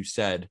because, like you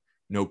said,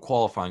 no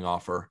qualifying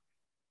offer.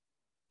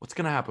 What's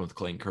going to happen with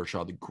Clayton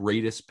Kershaw, the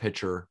greatest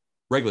pitcher,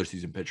 regular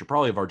season pitcher,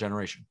 probably of our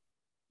generation?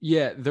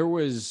 Yeah, there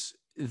was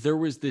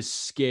this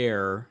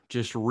scare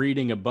just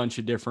reading a bunch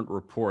of different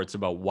reports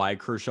about why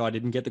Kershaw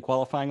didn't get the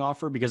qualifying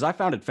offer, because I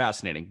found it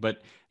fascinating.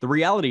 But the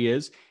reality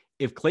is,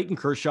 if Clayton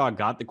Kershaw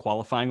got the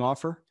qualifying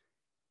offer,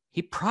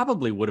 he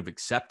probably would have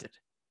accepted,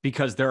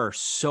 because there are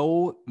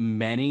so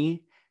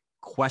many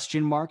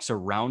question marks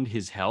around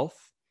his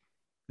health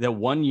that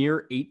 1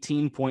 year,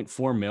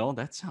 18.4 mil,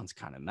 that sounds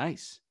kind of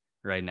nice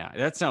right now.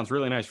 That sounds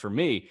really nice for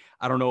me.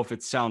 I don't know if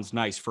it sounds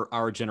nice for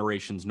our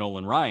generation's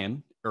Nolan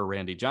Ryan or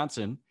Randy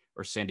Johnson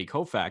or Sandy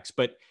Koufax,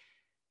 but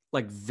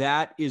like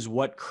that is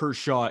what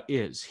Kershaw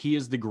is. He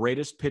is the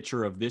greatest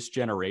pitcher of this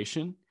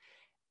generation.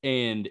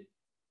 And,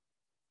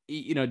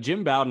 you know,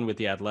 Jim Bowden with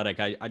The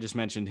Athletic, I just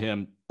mentioned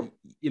him,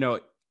 you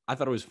know, I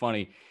thought it was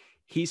funny.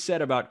 He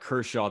said about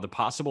Kershaw, the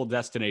possible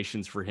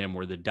destinations for him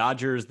were the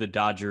Dodgers,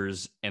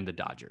 and the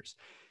Dodgers.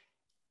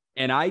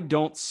 And I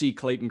don't see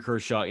Clayton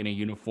Kershaw in a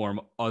uniform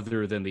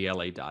other than the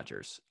LA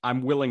Dodgers.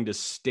 I'm willing to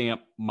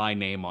stamp my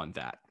name on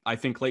that. I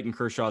think Clayton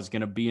Kershaw is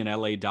going to be an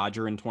LA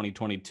Dodger in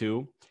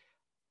 2022.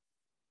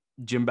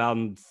 Jim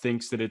Bowden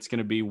thinks that it's going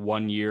to be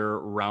 1 year,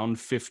 round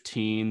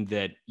 15,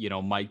 that, you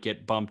know, might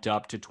get bumped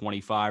up to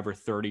 25 or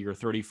 30 or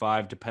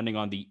 35, depending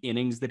on the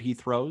innings that he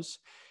throws.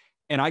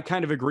 And I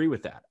kind of agree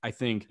with that. I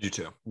think you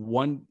too.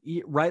 1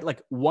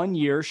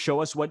 year, show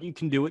us what you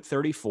can do at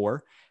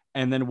 34,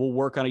 and then we'll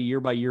work on a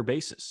year-by-year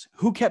basis.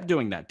 Who kept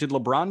doing that? Did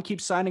LeBron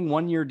keep signing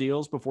 1 year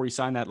deals before he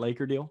signed that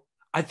Laker deal?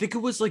 I think it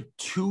was like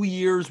 2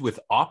 years with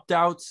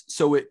opt-outs.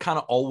 So it kind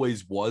of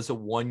always was a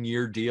 1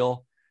 year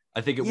deal.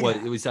 I think it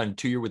was signed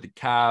 2 year with the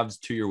Cavs,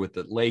 2 year with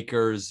the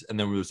Lakers, and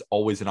then there was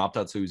always an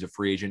opt-out. So he was a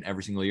free agent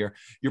every single year.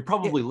 You're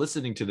probably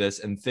listening to this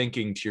and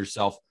thinking to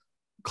yourself,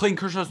 Clayton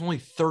Kershaw is only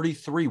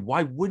 33.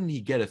 Why wouldn't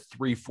he get a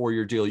 3-4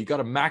 year deal? You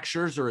got a Max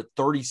Scherzer at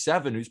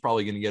 37 who's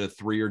probably going to get a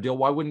 3 year deal.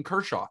 Why wouldn't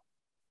Kershaw?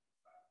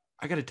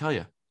 I got to tell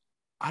you,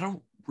 I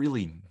don't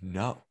really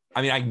know.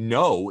 I mean, I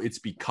know it's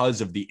because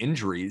of the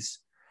injuries,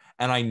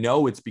 and I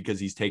know it's because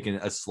he's taken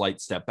a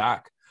slight step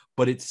back,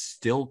 but it's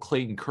still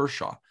Clayton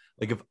Kershaw.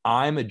 Like, if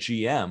I'm a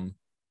GM,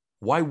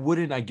 why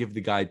wouldn't I give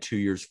the guy 2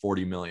 years,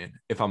 40 million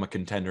if I'm a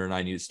contender and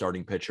I need a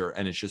starting pitcher?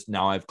 And it's just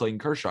now I have Clayton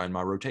Kershaw in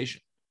my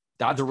rotation.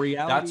 That's the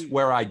reality. That's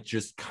where I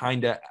just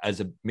kind of,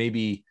 as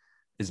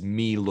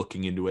me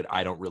looking into it,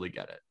 I don't really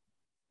get it.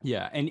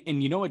 Yeah.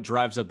 And you know what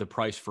drives up the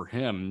price for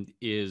him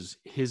is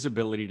his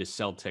ability to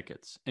sell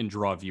tickets and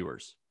draw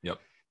viewers. Yep.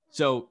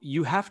 So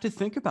you have to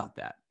think about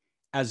that.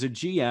 As a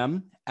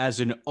GM, as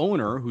an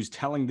owner who's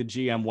telling the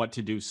GM what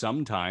to do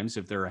sometimes,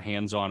 if they're a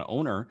hands-on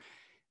owner,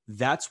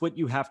 that's what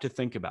you have to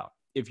think about.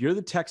 If you're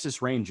the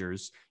Texas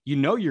Rangers, you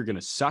know you're going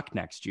to suck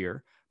next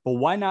year, but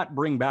why not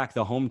bring back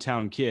the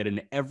hometown kid?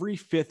 And every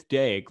fifth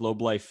day at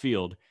Globe Life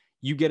Field,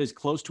 you get as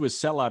close to a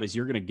sellout as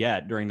you're going to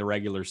get during the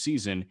regular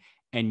season,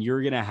 and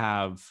you're going to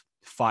have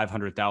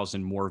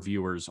 500,000 more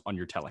viewers on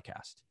your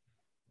telecast.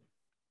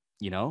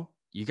 You know,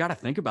 you got to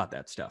think about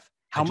that stuff.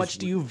 How much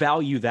do you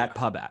value that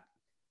pub at?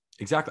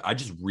 Exactly. I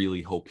just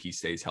really hope he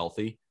stays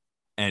healthy.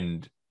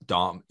 And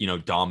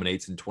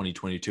dominates in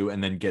 2022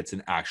 and then gets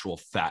an actual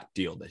fat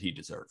deal that he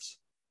deserves.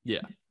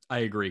 Yeah, I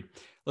agree.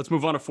 Let's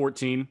move on to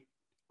 14.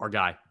 Our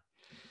guy.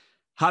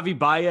 Javi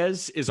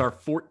Baez is our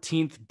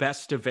 14th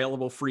best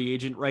available free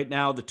agent right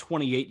now. The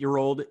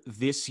 28-year-old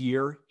this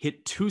year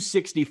hit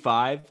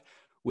 265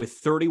 with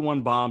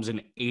 31 bombs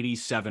and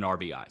 87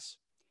 RBIs.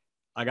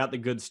 I got the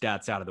good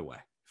stats out of the way.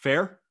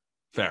 Fair?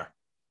 Fair.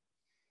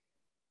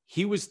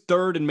 He was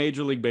third in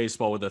Major League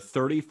Baseball with a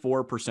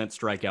 34%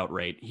 strikeout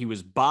rate. He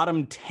was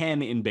bottom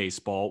 10 in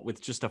baseball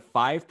with just a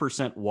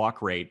 5%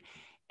 walk rate.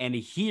 And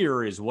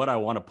here is what I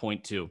want to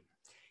point to.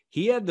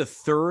 He had the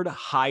third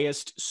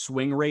highest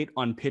swing rate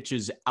on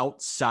pitches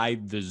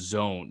outside the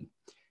zone.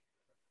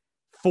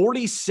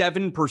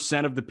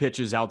 47% of the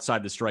pitches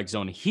outside the strike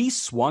zone he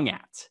swung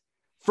at.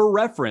 For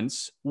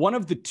reference, one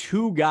of the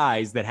two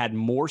guys that had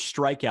more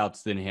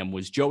strikeouts than him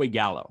was Joey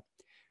Gallo.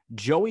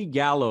 Joey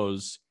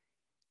Gallo's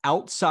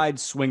outside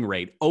swing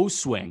rate,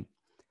 O-swing,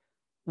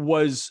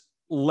 was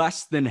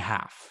less than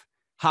half.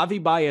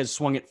 Javi Baez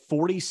swung at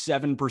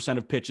 47%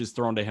 of pitches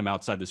thrown to him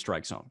outside the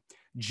strike zone.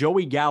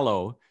 Joey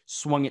Gallo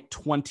swung at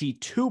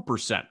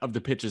 22% of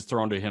the pitches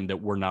thrown to him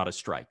that were not a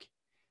strike.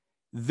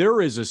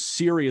 There is a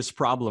serious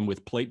problem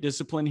with plate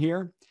discipline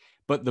here,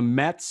 but the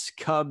Mets,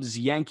 Cubs,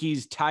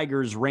 Yankees,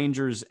 Tigers,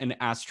 Rangers, and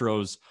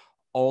Astros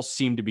all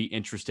seem to be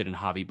interested in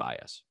Javi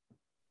Baez.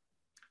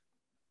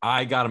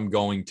 I got him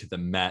going to the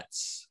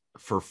Mets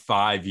for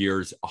 5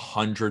 years,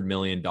 $100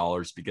 million,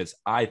 because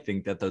I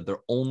think that they're the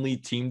only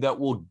team that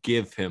will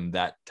give him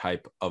that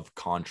type of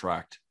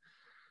contract.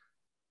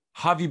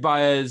 Javi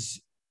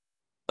Baez,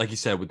 like you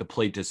said, with the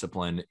plate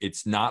discipline,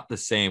 it's not the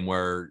same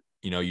where,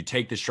 you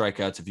take the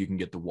strikeouts if you can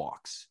get the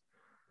walks.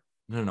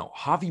 No.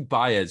 Javi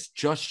Baez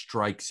just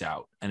strikes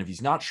out. And if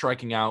he's not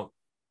striking out,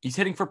 he's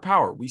hitting for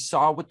power. We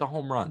saw with the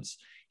home runs.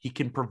 He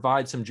can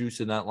provide some juice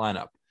in that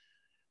lineup.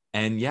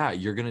 And yeah,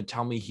 you're going to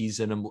tell me he's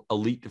an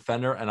elite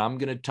defender. And I'm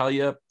going to tell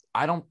you,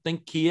 I don't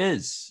think he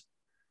is.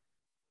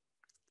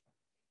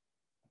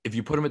 If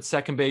you put him at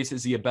second base,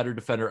 is he a better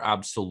defender?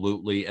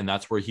 Absolutely. And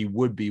that's where he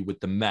would be with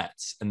the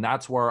Mets. And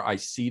that's where I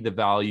see the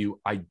value.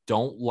 I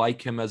don't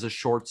like him as a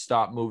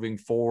shortstop moving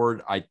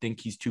forward. I think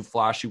he's too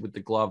flashy with the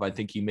glove. I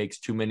think he makes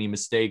too many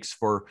mistakes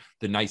for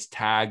the nice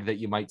tag that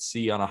you might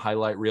see on a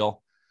highlight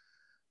reel.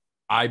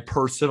 I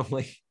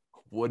personally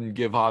wouldn't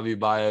give Javi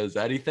Baez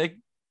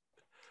anything.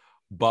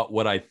 But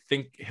what I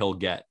think he'll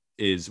get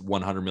is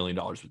 $100 million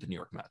with the New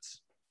York Mets.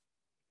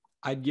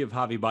 I'd give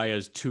Javi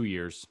Baez 2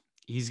 years.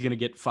 He's going to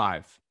get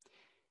 5.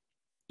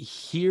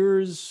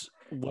 Here's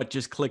what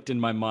just clicked in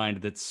my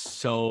mind that's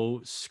so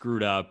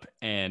screwed up,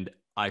 and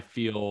I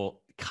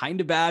feel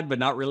kind of bad, but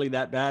not really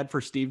that bad for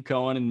Steve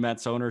Cohen and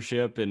Mets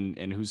ownership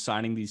and who's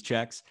signing these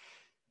checks.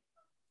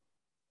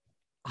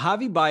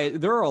 Javi Baez,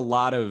 there are a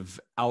lot of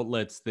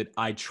outlets that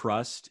I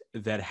trust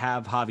that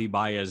have Javi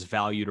Baez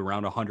valued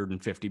around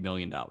 $150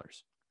 million.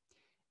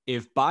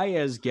 If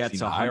Baez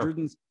gets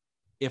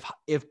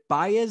if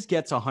Baez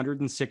gets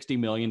 $160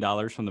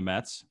 million from the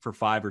Mets for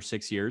 5 or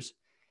 6 years,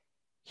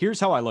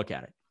 here's how I look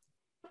at it.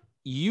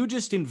 You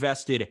just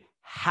invested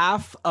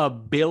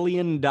 $500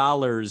 million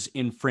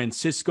in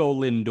Francisco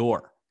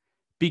Lindor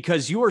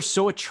because you are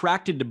so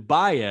attracted to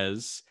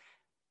Baez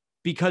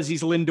because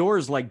he's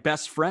Lindor's like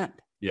best friend.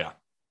 Yeah.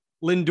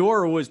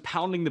 Lindor was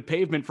pounding the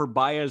pavement for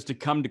Baez to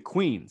come to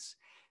Queens.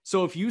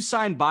 So if you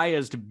sign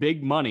Baez to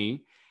big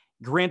money,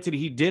 granted,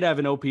 he did have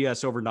an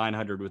OPS over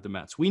 900 with the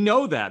Mets. We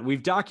know that.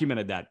 We've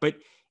documented that. But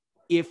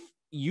if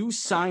you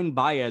sign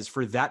Baez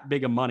for that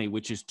big of money,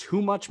 which is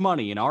too much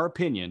money in our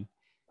opinion,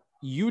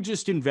 you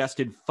just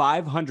invested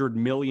 $500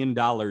 million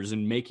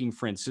in making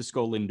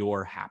Francisco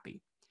Lindor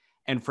happy.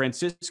 And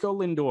Francisco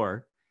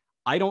Lindor,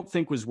 I don't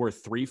think was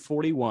worth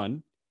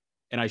 341,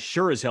 and I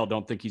sure as hell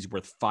don't think he's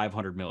worth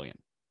 500 million.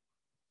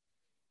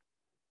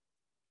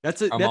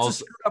 That's a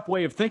screwed up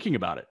way of thinking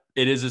about it.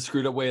 It is a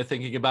screwed up way of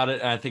thinking about it.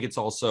 And I think it's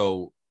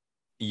also,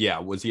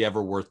 was he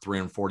ever worth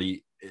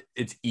 340?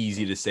 It's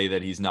easy to say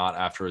that he's not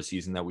after a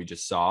season that we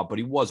just saw, but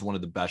he was one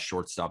of the best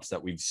shortstops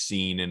that we've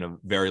seen in a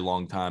very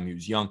long time. He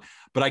was young,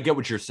 but I get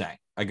what you're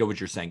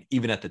saying.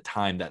 Even at the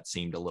time, that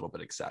seemed a little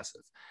bit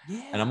excessive.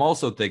 Yeah. And I'm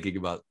also thinking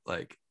about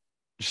like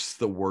just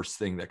the worst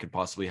thing that could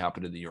possibly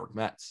happen to the New York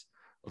Mets.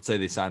 Let's say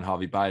they sign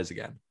Javi Baez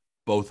again.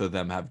 Both of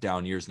them have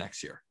down years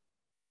next year.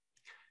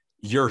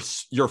 You're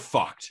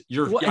fucked.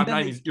 You're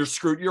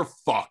screwed. You're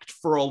fucked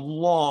for a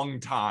long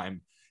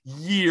time.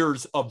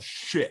 Years of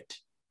shit.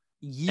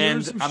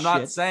 I'm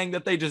not saying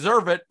that they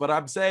deserve it, but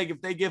I'm saying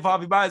if they give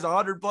Javi Baez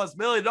 $100+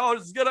 million,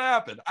 it's gonna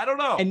happen. I don't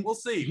know. And we'll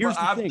see. Here's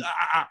the thing.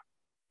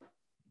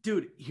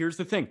 Dude, here's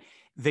the thing.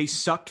 They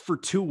sucked for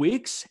 2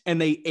 weeks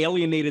and they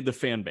alienated the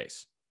fan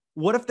base.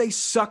 What if they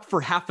suck for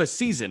half a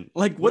season?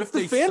 Like, what's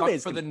the fan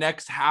base for the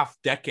next half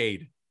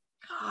decade?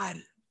 God.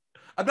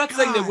 I'm not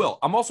saying they will.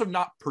 I'm also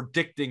not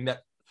predicting that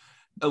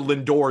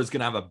Lindor is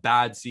going to have a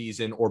bad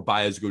season or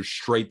Baez goes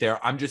straight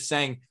there. I'm just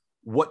saying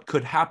what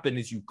could happen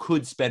is you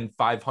could spend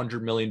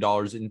 $500 million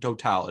in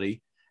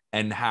totality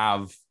and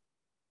have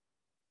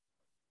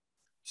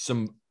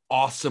some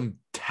awesome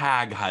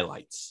tag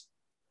highlights.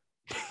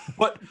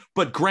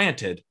 But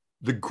granted,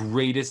 the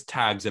greatest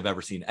tags I've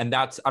ever seen, and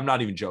I'm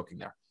not even joking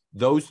there.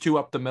 Those two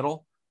up the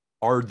middle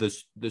are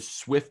the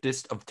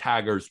swiftest of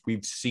taggers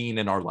we've seen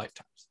in our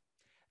lifetimes.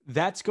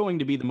 That's going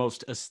to be the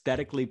most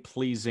aesthetically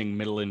pleasing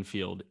middle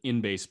infield in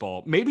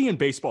baseball, maybe in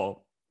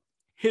baseball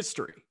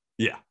history.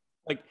 Yeah.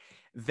 Like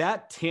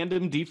that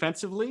tandem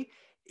defensively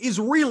is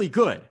really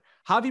good.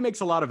 Javi makes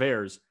a lot of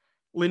errors.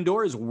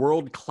 Lindor is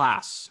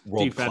world-class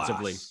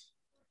defensively.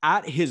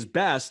 At his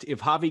best, if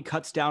Javi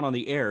cuts down on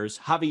the errors,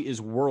 Javi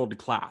is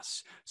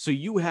world-class. So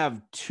you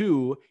have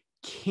two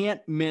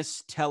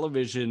can't-miss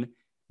television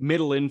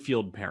middle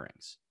infield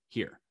pairings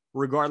here,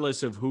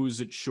 regardless of who's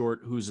at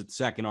short, who's at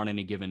second on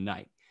any given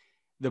night.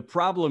 The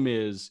problem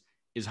is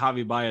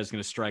Javi Baez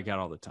going to strike out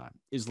all the time?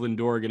 Is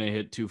Lindor going to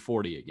hit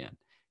 240 again?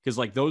 Because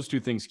like those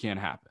two things can't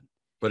happen.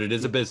 But it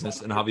is a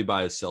business, and Javi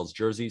Baez sells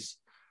jerseys,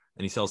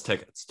 and he sells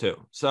tickets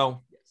too.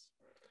 So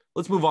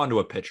let's move on to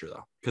a pitcher,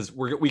 though, because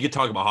we could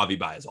talk about Javi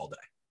Baez all day.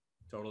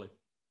 Totally.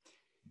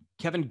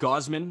 Kevin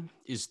Gausman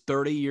is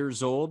 30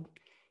 years old.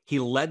 He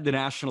led the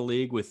National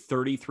League with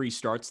 33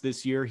 starts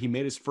this year. He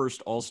made his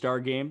first All-Star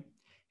game,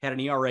 had an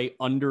ERA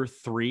under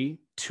 3,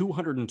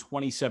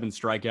 227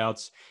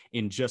 strikeouts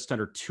in just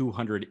under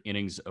 200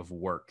 innings of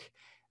work.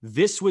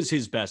 This was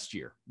his best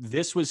year.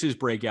 This was his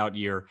breakout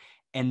year,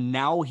 and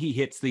now he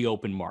hits the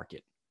open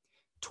market.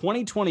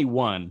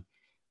 2021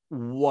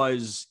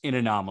 was an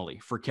anomaly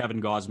for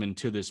Kevin Gausman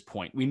to this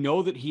point. We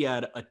know that he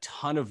had a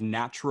ton of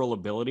natural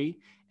ability,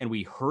 and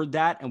we heard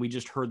that, and we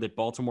just heard that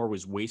Baltimore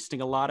was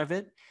wasting a lot of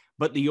it.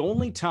 But the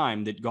only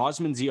time that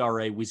Gausman's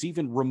ERA was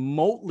even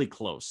remotely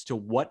close to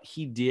what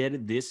he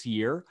did this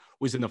year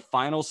was in the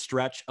final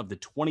stretch of the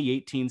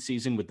 2018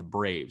 season with the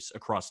Braves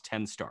across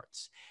 10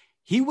 starts.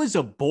 He was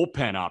a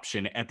bullpen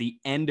option at the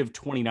end of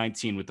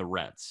 2019 with the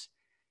Reds.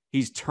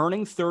 He's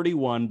turning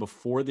 31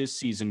 before this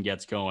season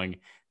gets going.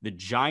 The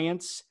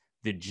Giants,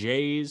 the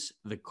Jays,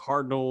 the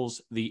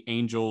Cardinals, the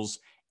Angels,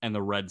 and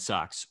the Red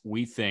Sox,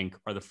 we think,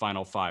 are the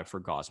final five for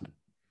Gausman.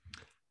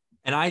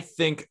 And I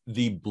think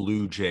the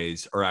Blue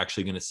Jays are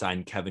actually going to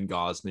sign Kevin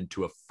Gausman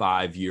to a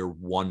 5-year,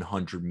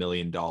 $100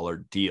 million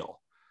deal.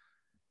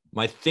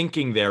 My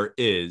thinking there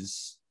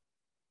is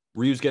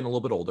Ryu's getting a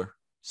little bit older.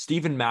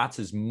 Steven Matz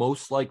is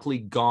most likely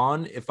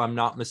gone, if I'm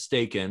not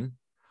mistaken.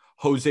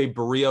 Jose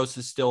Barrios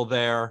is still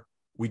there.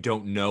 We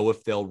don't know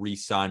if they'll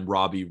re-sign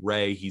Robbie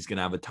Ray. He's going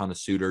to have a ton of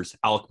suitors.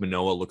 Alek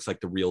Manoah looks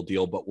like the real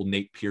deal, but will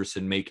Nate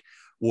Pearson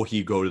will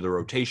he go to the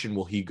rotation?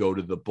 Will he go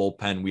to the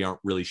bullpen? We aren't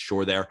really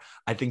sure there.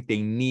 I think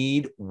they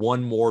need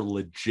one more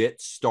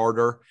legit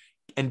starter.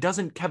 And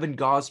doesn't Kevin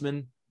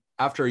Gausman,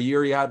 after a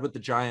year he had with the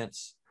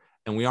Giants,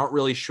 and we aren't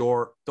really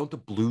sure, don't the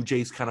Blue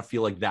Jays kind of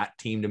feel like that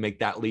team to make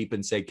that leap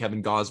and say,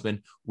 Kevin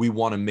Gausman, we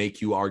want to make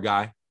you our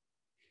guy?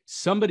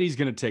 Somebody's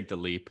going to take the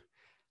leap.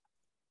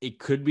 It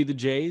could be the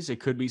Jays.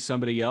 It could be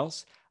somebody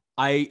else.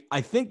 I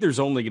think there's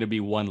only going to be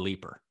one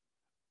leaper.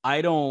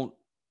 I don't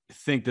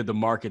think that the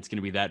market's going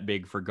to be that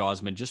big for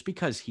Gausman just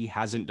because he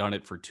hasn't done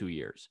it for 2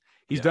 years.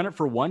 He's done it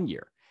for 1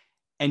 year.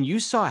 And you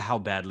saw how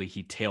badly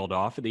he tailed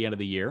off at the end of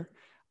the year.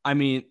 I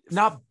mean,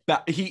 not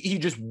bad. He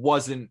just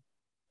wasn't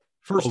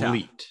first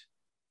elite. Half.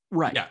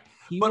 Right. Yeah.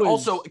 But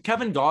also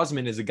Kevin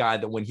Gausman is a guy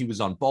that when he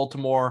was on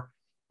Baltimore,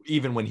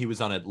 even when he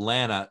was on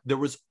Atlanta, there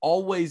was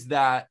always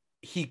that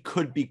he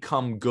could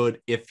become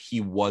good if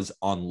he was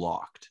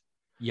unlocked.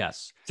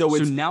 Yes. So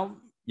now,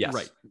 yes.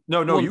 Right.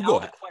 No, you go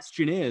ahead. The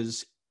question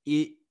is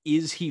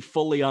he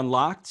fully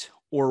unlocked,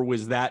 or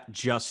was that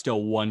just a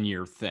 1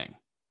 year thing?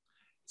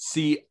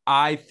 See,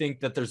 I think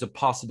that there's a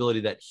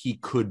possibility that he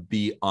could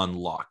be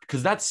unlocked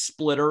because that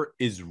splitter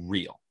is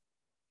real.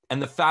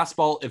 And the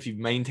fastball, if he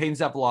maintains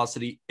that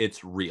velocity,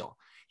 it's real.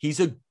 He's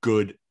a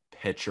good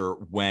pitcher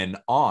when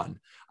on.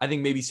 I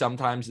think maybe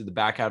sometimes in the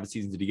back half of the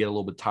season, did he get a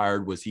little bit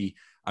tired?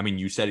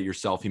 You said it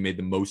yourself. He made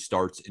the most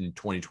starts in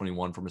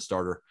 2021 from a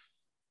starter.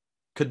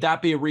 Could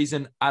that be a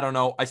reason? I don't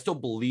know. I still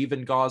believe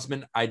in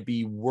Gausman. I'd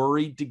be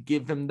worried to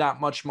give him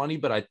that much money,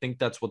 but I think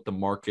that's what the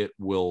market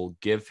will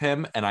give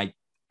him. And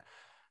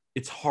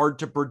it's hard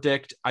to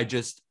predict.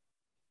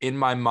 In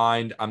my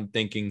mind, I'm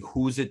thinking,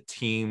 who's a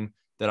team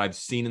that I've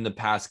seen in the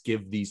past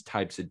give these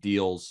types of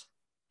deals?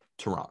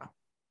 Toronto.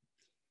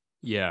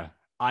 Yeah,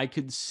 I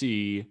could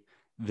see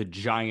the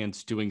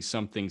Giants doing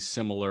something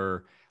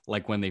similar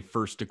like when they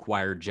first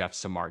acquired Jeff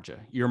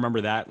Samardzija. You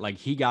remember that? Like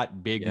he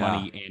got big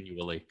money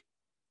annually.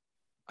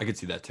 I could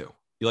see that too.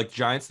 You like the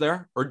Giants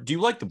there? Or do you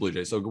like the Blue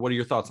Jays? So what are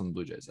your thoughts on the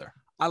Blue Jays there?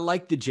 I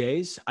like the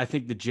Jays. I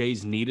think the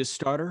Jays need a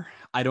starter.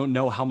 I don't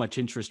know how much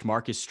interest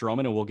Marcus Stroman,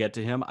 and we'll get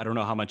to him. I don't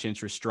know how much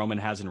interest Stroman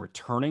has in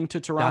returning to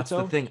Toronto. That's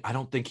the thing. I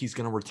don't think he's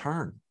going to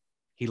return.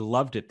 He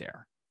loved it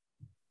there.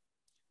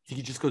 Think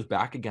he just goes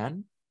back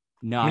again?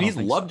 No, I mean, he's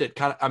loved it.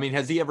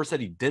 Has he ever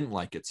said he didn't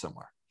like it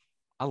somewhere?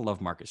 I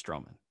love Marcus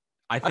Stroman.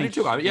 I do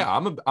too.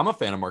 I'm a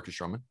fan of Marcus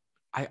Stroman.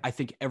 I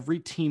think every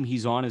team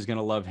he's on is going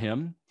to love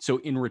him. So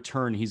in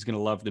return, he's going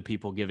to love the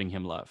people giving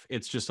him love.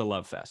 It's just a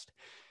love fest.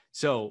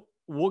 So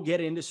we'll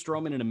get into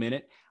Stroman in a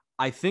minute.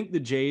 I think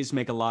the Jays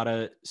make a lot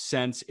of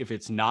sense if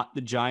it's not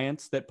the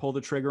Giants that pull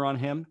the trigger on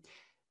him.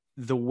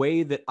 the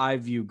way that I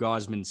view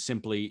Gausman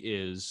simply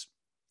is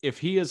if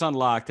he is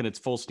unlocked and it's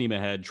full steam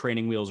ahead,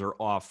 training wheels are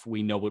off,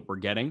 we know what we're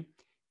getting.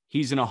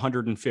 He's an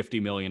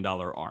 $150 million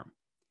arm.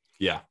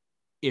 Yeah.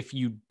 If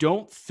you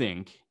don't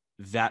think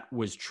that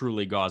was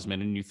truly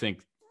Gausman and you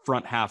think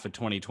front half of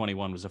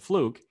 2021 was a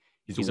fluke,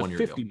 he's a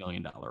 $50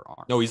 million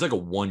arm. No, he's like a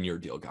 1-year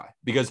deal guy.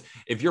 Because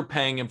if you're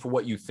paying him for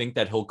what you think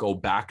that he'll go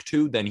back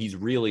to, then he's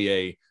really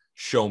a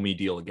show me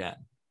deal again.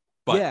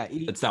 But yeah,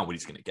 that's not what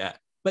he's going to get.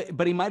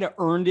 But he might have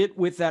earned it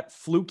with that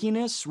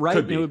flukiness, right?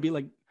 It would be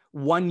like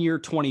 1 year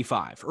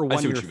 25 or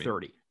 1 year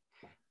 30.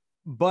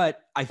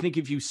 But I think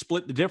if you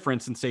split the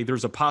difference and say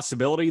there's a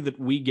possibility that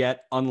we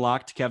get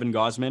unlocked Kevin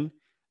Gausman,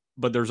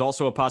 but there's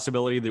also a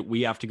possibility that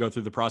we have to go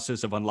through the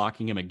process of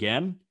unlocking him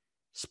again,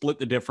 split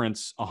the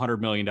difference,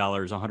 $100 million,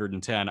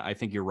 110. I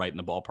think you're right in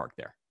the ballpark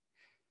there.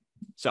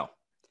 So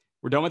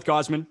we're done with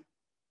Gausman.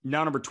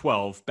 Now number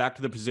 12, back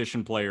to the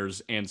position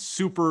players and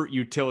super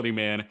utility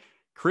man,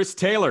 Chris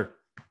Taylor.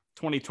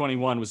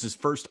 2021 was his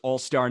first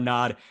all-star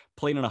nod,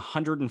 played in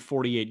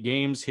 148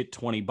 games, hit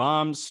 20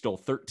 bombs, stole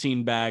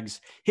 13 bags,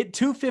 hit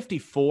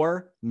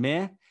 254,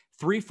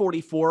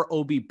 344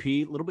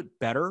 OBP, a little bit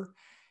better.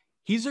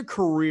 He's a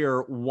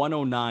career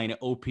 109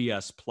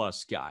 OPS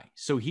plus guy,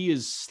 so he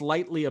is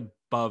slightly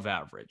above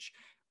average.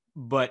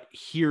 But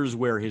here's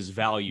where his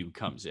value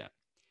comes in.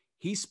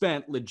 He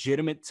spent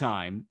legitimate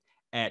time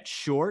at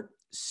short,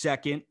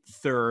 second,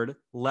 third,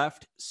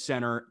 left,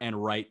 center,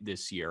 and right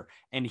this year.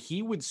 And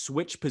he would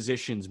switch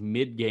positions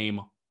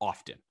mid-game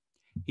often.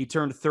 He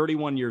turned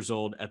 31 years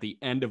old at the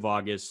end of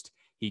August.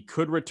 He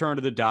could return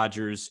to the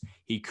Dodgers.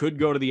 He could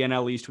go to the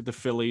NL East with the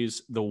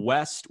Phillies, the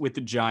West with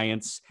the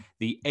Giants,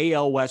 the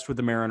AL West with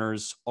the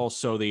Mariners,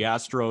 also the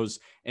Astros.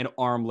 And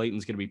Arm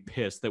Layton's going to be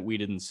pissed that we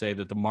didn't say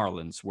that the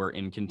Marlins were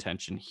in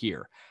contention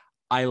here.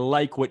 I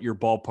like what your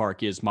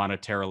ballpark is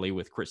monetarily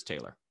with Chris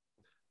Taylor.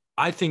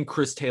 I think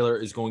Chris Taylor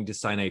is going to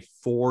sign a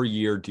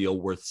 4-year deal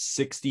worth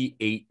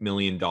 $68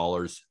 million,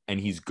 and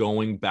he's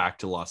going back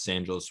to Los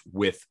Angeles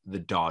with the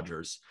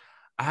Dodgers.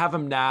 I have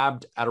him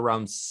nabbed at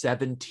around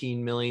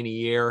 $17 million a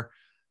year.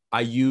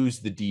 I use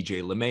the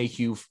DJ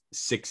LeMahieu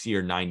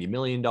 6-year, $90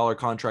 million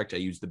contract. I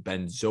use the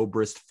Ben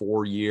Zobrist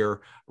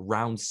 4-year,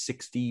 around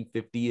 60,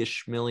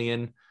 50-ish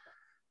million.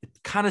 It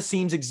kind of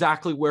seems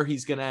exactly where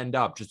he's going to end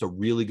up. Just a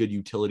really good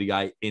utility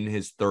guy in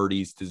his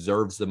 30s,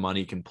 deserves the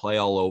money, can play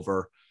all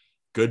over.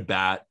 Good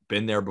bat,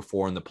 been there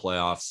before in the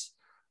playoffs.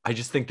 I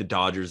just think the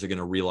Dodgers are going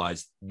to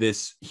realize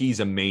this. He's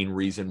a main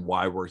reason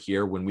why we're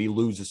here. When we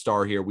lose a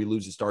star here, we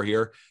lose a star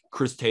here.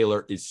 Chris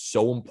Taylor is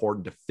so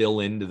important to fill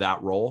into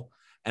that role.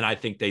 And I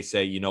think they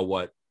say, you know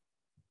what,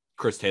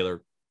 Chris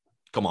Taylor,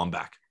 come on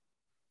back.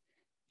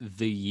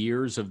 The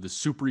years of the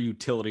super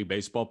utility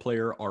baseball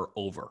player are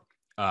over.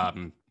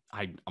 I'm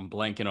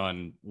blanking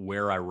on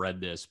where I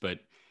read this, but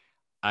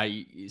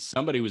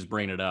somebody was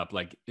bringing it up,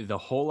 like the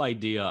whole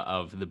idea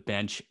of the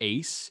bench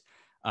ace,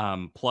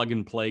 plug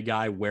and play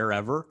guy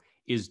wherever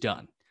is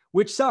done,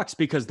 which sucks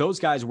because those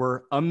guys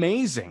were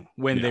amazing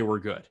when they were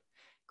good.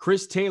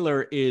 Chris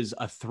Taylor is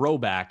a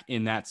throwback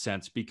in that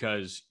sense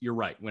because you're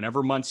right.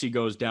 Whenever Muncy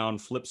goes down,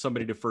 flip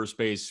somebody to first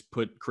base,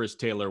 put Chris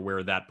Taylor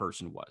where that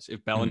person was.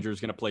 If Bellinger's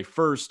going to play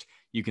first,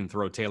 you can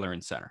throw Taylor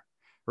in center,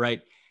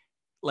 right?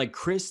 Like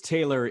Chris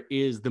Taylor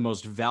is the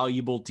most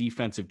valuable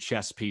defensive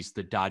chess piece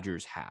the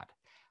Dodgers had.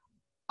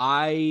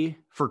 I,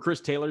 for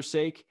Chris Taylor's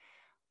sake,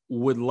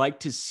 would like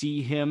to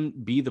see him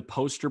be the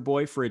poster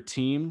boy for a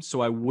team.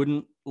 So I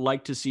wouldn't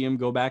like to see him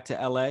go back to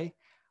LA.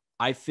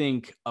 I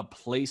think a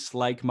place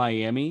like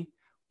Miami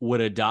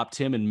would adopt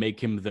him and make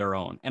him their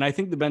own. And I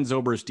think the Ben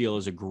Zobrist deal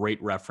is a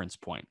great reference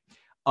point.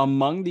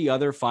 Among the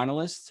other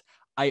finalists,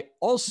 I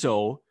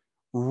also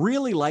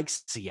really like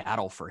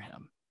Seattle for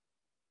him.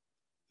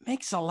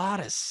 Makes a lot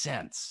of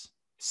sense.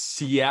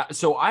 Seattle.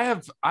 So I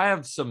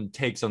have some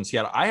takes on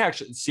Seattle.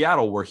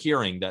 Seattle, we're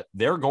hearing that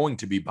they're going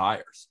to be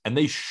buyers, and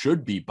they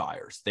should be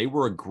buyers. They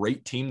were a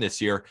great team this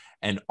year,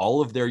 and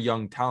all of their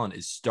young talent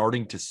is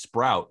starting to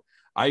sprout.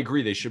 I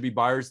agree. They should be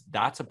buyers.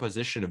 That's a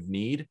position of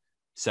need.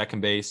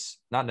 Second base,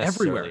 not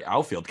necessarily everywhere.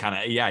 Outfield, kind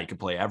of. Yeah, you can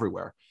play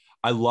everywhere.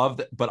 I love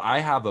that, but I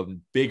have a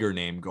bigger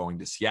name going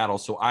to Seattle.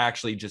 So I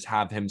actually just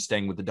have him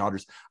staying with the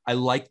Dodgers. I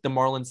like the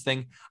Marlins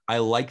thing. I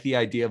like the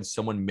idea of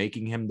someone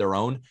making him their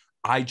own.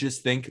 I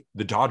just think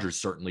the Dodgers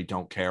certainly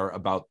don't care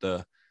about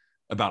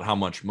how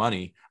much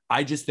money.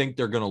 I just think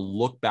they're going to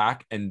look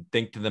back and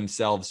think to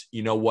themselves,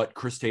 you know what?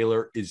 Chris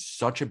Taylor is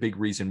such a big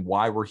reason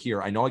why we're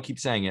here. I know I keep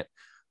saying it,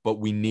 but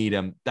we need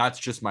him. That's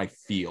just my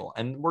feel.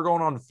 And we're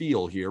going on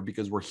feel here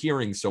because we're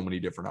hearing so many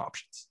different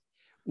options.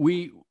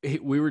 We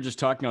were just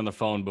talking on the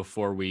phone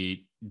before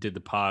we did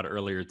the pod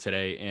earlier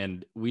today,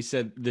 and we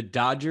said the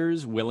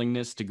Dodgers'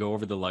 willingness to go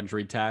over the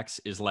luxury tax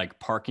is like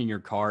parking your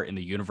car in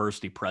the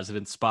university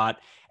president's spot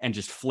and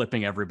just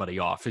flipping everybody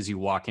off as you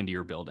walk into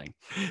your building.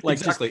 Like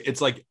exactly. It's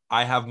like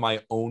I have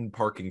my own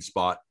parking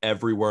spot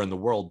everywhere in the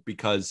world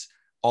because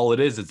all it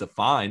is a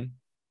fine.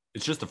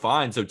 It's just a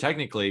fine. So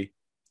technically,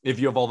 if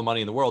you have all the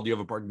money in the world, you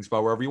have a parking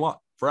spot wherever you want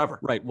forever.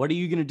 Right. What are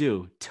you going to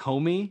do? Tow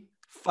me?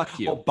 Fuck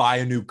you. I'll buy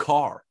a new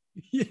car.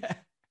 Yeah.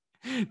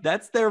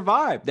 That's their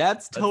vibe.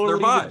 That's totally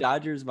their vibe. the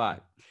Dodgers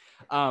vibe.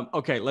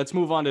 Okay, let's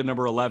move on to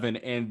number 11.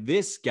 And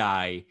this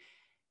guy,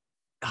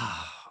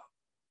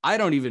 I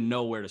don't even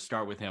know where to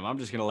start with him. I'm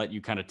just going to let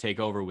you kind of take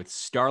over with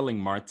Starling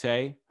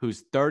Marte,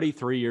 who's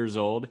 33 years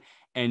old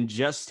and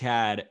just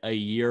had a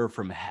year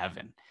from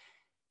heaven.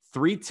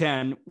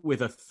 310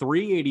 with a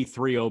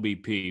 383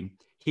 OBP.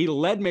 He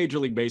led Major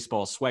League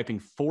Baseball swiping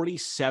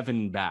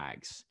 47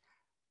 bags,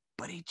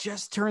 but he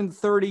just turned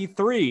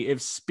 33.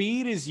 If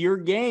speed is your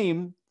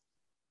game,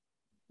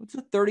 what's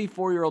a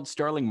 34-year-old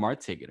Starling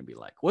Marte going to be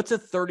like? What's a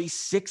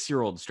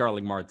 36-year-old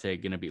Starling Marte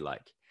going to be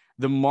like?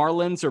 The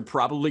Marlins are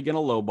probably going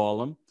to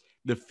lowball him.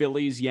 The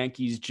Phillies,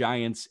 Yankees,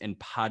 Giants, and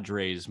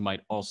Padres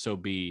might also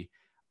be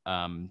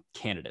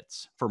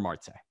candidates for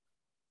Marte.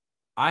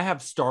 I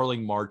have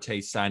Starling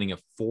Marte signing a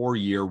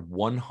 4-year,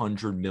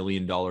 $100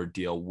 million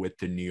deal with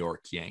the New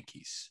York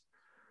Yankees.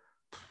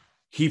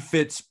 He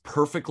fits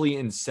perfectly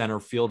in center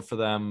field for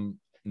them.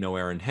 No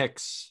Aaron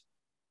Hicks,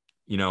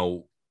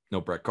 no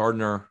Brett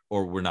Gardner,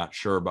 or we're not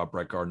sure about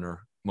Brett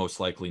Gardner. Most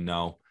likely,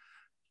 no.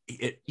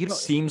 It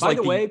seems like,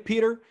 by the way,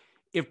 Peter,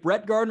 if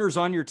Brett Gardner's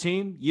on your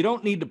team, you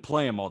don't need to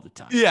play him all the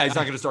time. Yeah, he's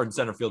not going to start in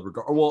center field.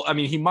 Well, I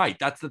mean, he might.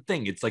 That's the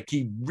thing. It's like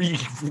he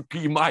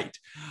might.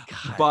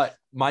 God. But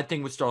my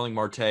thing with Starling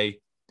Marte, the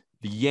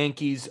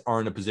Yankees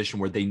are in a position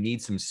where they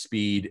need some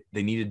speed.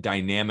 They need a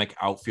dynamic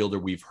outfielder.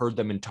 We've heard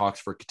them in talks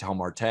for Ketel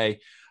Marte. I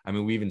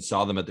mean, we even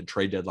saw them at the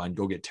trade deadline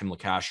go get Tim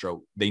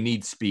LeCastro. They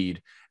need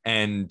speed,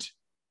 and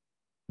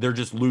they're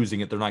just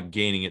losing it. They're not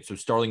gaining it. So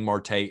Starling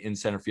Marte in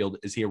center field,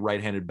 is he a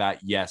right-handed bat?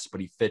 Yes,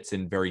 but he fits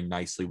in very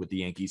nicely with the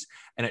Yankees.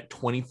 And at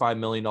 $25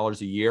 million a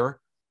year,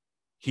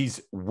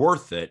 he's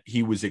worth it.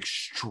 He was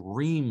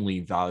extremely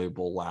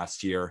valuable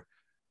last year.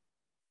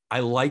 I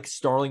like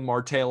Starling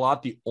Marte a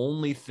lot. The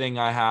only thing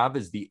I have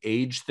is the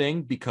age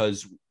thing,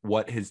 because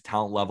what his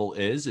talent level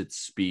is, it's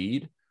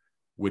speed,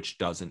 which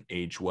doesn't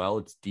age well.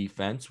 It's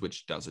defense,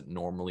 which doesn't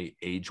normally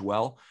age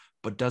well.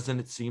 But doesn't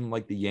it seem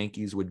like the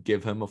Yankees would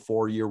give him a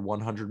 4-year,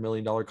 $100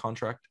 million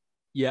contract?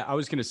 Yeah, I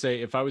was going to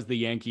say, if I was the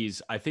Yankees,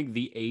 I think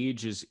the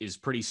age is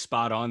pretty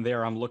spot on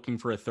there. I'm looking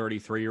for a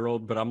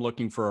 33-year-old, but I'm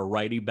looking for a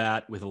righty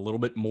bat with a little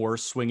bit more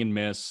swing and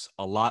miss,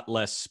 a lot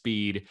less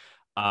speed,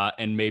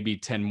 and maybe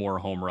 10 more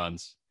home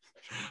runs.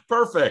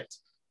 Perfect.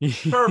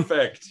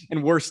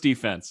 And worse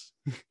defense.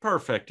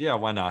 Perfect. Yeah,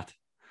 why not?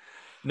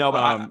 No,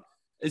 but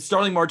it's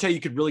Starling Marte.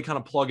 You could really kind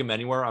of plug him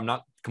anywhere. I'm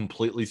not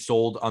completely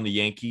sold on the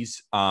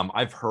Yankees.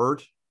 I've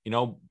heard,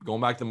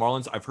 going back to the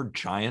Marlins, I've heard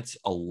Giants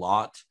a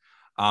lot.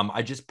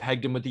 I just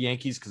pegged him with the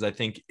Yankees because I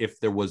think if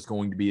there was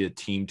going to be a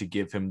team to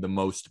give him the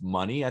most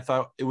money, I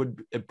thought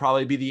it'd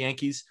probably be the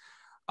Yankees.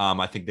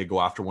 I think they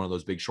go after one of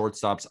those big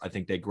shortstops. I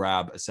think they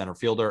grab a center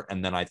fielder,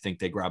 and then I think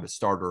they grab a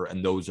starter,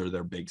 and those are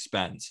their big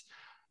spends.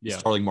 Yeah.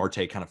 Starling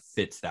Marte kind of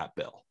fits that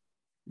bill.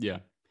 Yeah.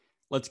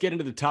 Let's get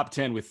into the top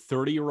 10 with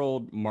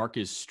 30-year-old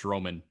Marcus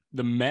Stroman.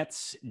 The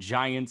Mets,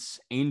 Giants,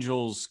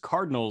 Angels,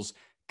 Cardinals,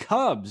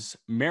 Cubs,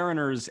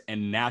 Mariners,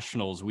 and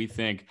Nationals, we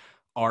think,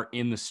 are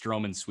in the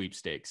Stroman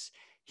sweepstakes.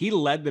 He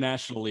led the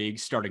National League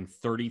starting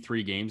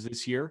 33 games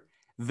this year.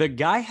 The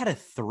guy had a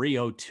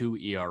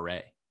 3.02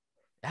 ERA.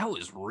 That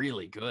was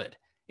really good.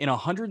 In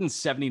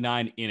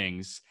 179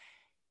 innings,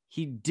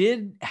 he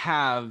did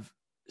have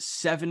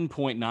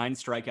 7.9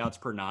 strikeouts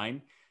per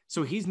 9.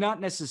 So he's not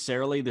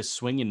necessarily the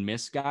swing and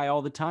miss guy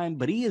all the time,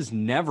 but he has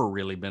never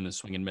really been the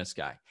swing and miss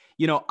guy.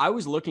 I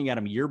was looking at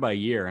him year by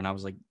year, and I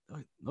was like,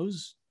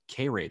 those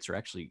K rates are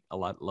actually a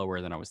lot lower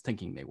than I was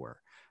thinking they were.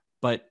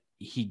 But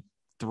he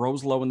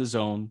throws low in the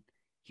zone.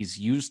 He's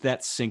used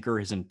that sinker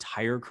his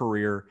entire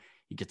career.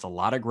 He gets a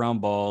lot of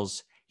ground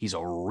balls. He's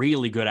a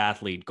really good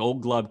athlete,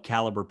 Gold Glove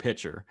caliber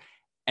pitcher.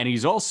 And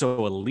he's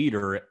also a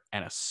leader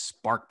and a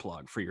spark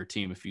plug for your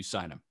team if you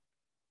sign him.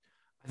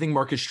 I think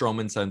Marcus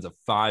Stroman signs a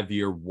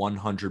 5-year,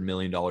 $100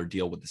 million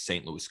deal with the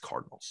St. Louis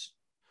Cardinals.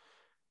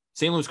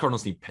 St. Louis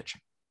Cardinals need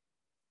pitching.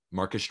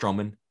 Marcus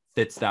Stroman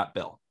fits that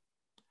bill.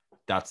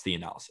 That's the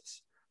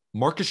analysis.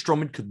 Marcus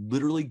Stroman could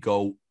literally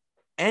go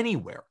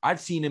anywhere. I've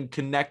seen him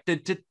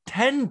connected to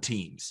 10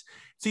 teams.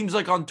 Seems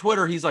like on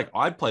Twitter, he's like,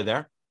 I'd play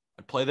there.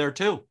 I'd play there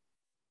too.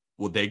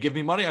 Would they give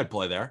me money? I'd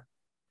play there.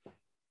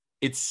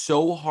 It's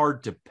so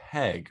hard to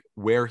peg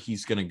where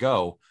he's going to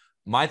go.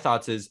 My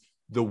thoughts is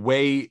the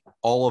way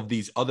all of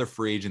these other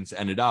free agents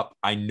ended up,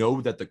 I know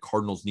that the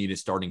Cardinals need a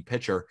starting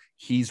pitcher.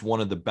 He's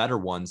one of the better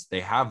ones. They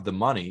have the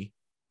money.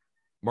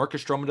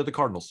 Marcus Stroman to the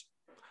Cardinals.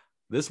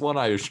 This one,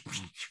 I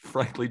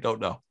frankly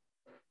don't know.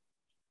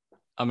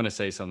 I'm going to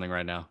say something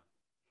right now.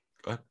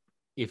 Go ahead.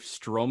 If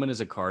Stroman is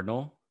a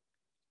Cardinal,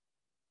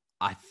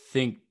 I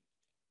think,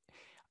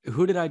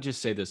 who did I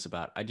just say this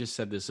about? I just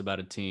said this about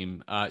a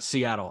team,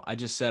 Seattle. I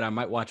just said I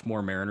might watch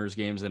more Mariners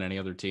games than any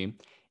other team.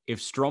 If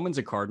Stroman's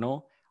a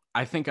Cardinal,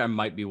 I think I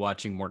might be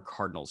watching more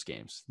Cardinals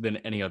games than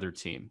any other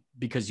team,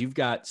 because you've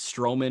got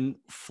Stroman,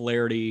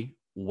 Flaherty,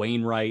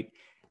 Wainwright,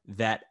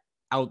 that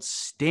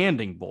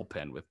outstanding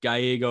bullpen with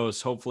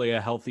Gallegos, hopefully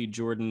a healthy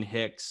Jordan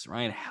Hicks,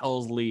 Ryan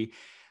Helsley.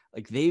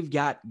 Like, they've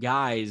got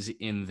guys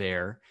in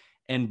there.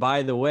 And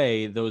by the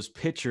way, those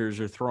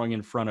pitchers are throwing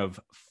in front of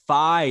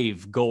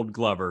 5 Gold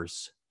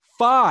Glovers.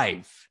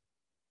 5.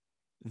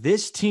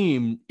 This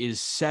team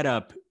is set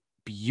up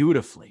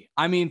beautifully.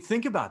 I mean,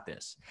 think about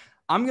this.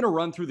 I'm going to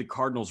run through the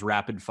Cardinals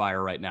rapid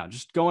fire right now,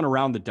 just going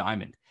around the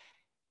diamond.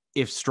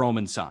 If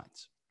Stroman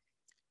signs,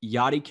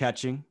 Yachty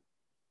catching,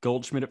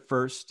 Goldschmidt at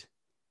first,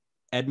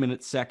 Edman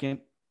at second,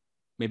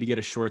 maybe get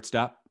a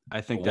shortstop.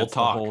 I think that's the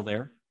hole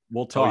there.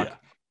 We'll talk. Oh, yeah.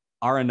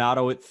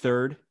 Arenado at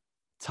third,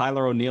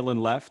 Tyler O'Neill in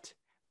left,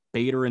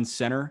 Bader in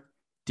center,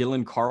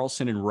 Dylan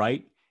Carlson in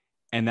right.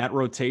 And that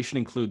rotation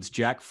includes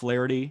Jack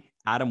Flaherty,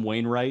 Adam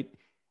Wainwright,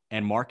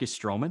 and Marcus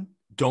Stroman.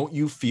 Don't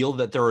you feel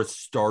that they're a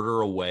starter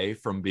away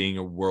from being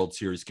a World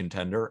Series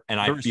contender? And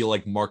I feel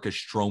like Marcus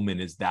Stroman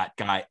is that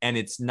guy. And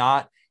he's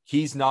not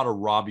a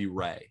Robbie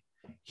Ray.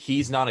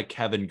 He's not a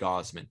Kevin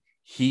Gausman.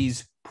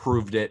 He's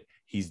proved it.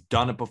 He's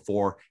done it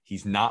before.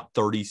 He's not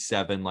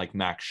 37 like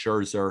Max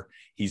Scherzer.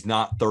 He's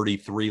not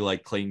 33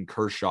 like Clayton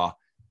Kershaw.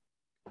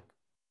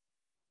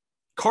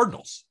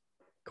 Cardinals.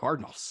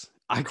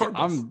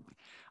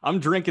 I'm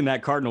drinking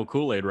that Cardinal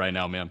Kool-Aid right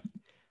now, man.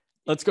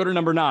 Let's go to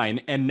number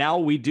 9. And now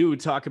we do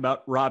talk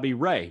about Robbie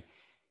Ray.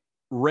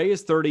 Ray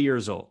is 30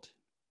 years old.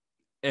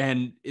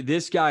 And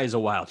this guy is a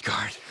wild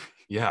card.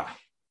 Yeah.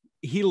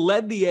 He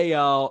led the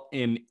AL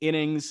in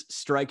innings,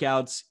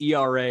 strikeouts,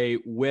 ERA,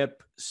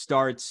 whip,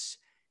 starts.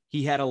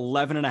 He had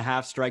 11 and a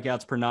half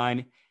strikeouts per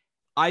 9.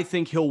 I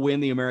think he'll win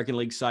the American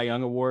League Cy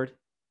Young Award.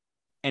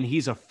 And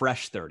he's a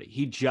fresh 30.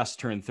 He just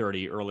turned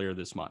 30 earlier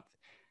this month.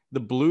 The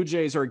Blue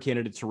Jays are a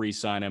candidate to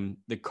re-sign him.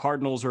 The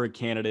Cardinals are a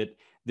candidate.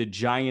 The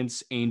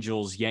Giants,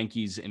 Angels,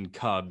 Yankees, and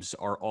Cubs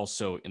are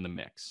also in the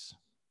mix.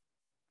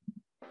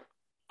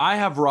 I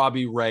have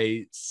Robbie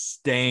Ray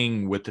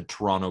staying with the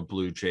Toronto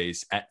Blue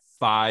Jays at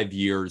 5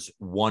 years,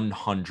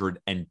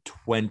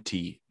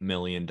 $120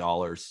 million.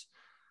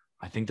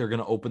 I think they're going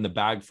to open the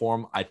bag for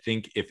him. I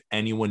think if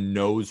anyone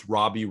knows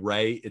Robbie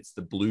Ray, it's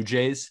the Blue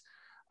Jays.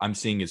 I'm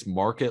seeing his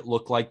market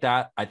look like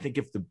that. I think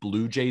if the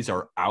Blue Jays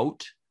are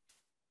out,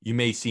 you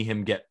may see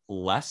him get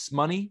less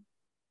money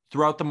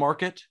throughout the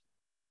market.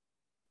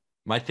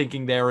 My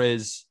thinking there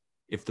is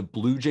if the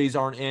Blue Jays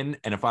aren't in,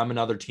 and if I'm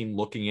another team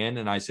looking in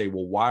and I say,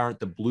 well, why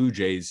aren't the Blue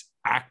Jays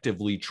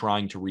actively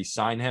trying to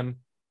re-sign him?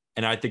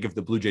 And I think if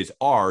the Blue Jays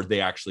are, they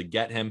actually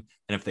get him.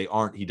 And if they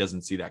aren't, he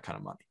doesn't see that kind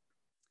of money.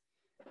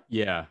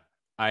 Yeah.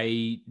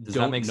 Does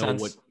that make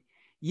sense?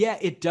 Yeah,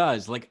 it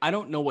does. Like, I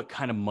don't know what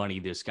kind of money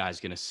this guy's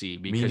going to see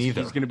because he's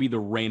going to be the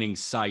reigning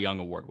Cy Young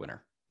Award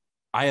winner.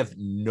 I have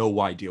no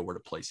idea where to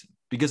place him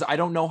because I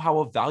don't know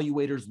how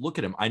evaluators look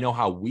at him. I know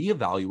how we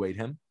evaluate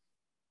him,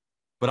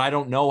 but I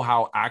don't know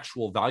how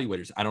actual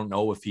evaluators, I don't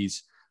know if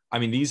these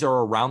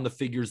are around the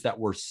figures that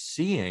we're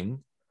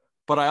seeing,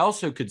 but I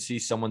also could see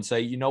someone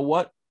say, you know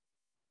what?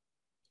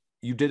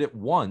 You did it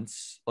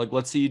once. Like,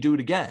 let's see you do it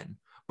again.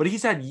 But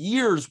he's had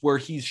years where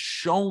he's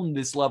shown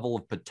this level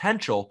of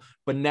potential,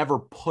 but never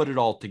put it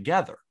all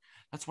together.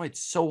 That's why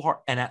it's so hard.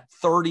 And at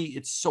 30,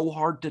 it's so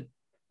hard to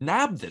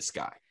nab this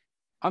guy.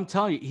 I'm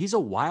telling you, he's a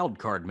wild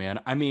card, man.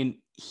 I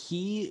mean,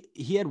 he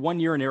had 1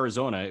 year in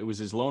Arizona. It was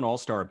his lone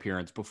all-star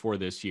appearance before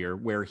this year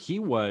where he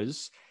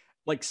was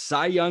like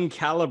Cy Young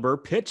caliber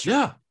pitcher.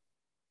 Yeah.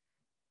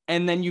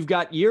 And then you've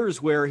got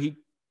years where he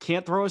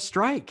can't throw a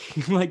strike.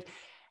 Like,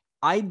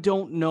 I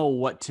don't know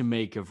what to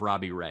make of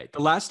Robbie Ray.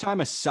 The last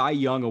time a Cy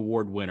Young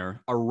Award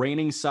winner, a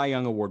reigning Cy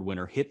Young Award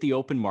winner, hit the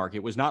open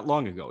market was not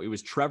long ago. It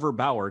was Trevor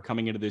Bauer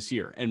coming into this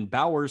year. And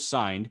Bauer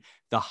signed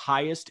the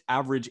highest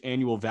average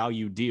annual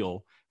value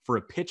deal for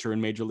a pitcher in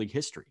Major League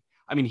history.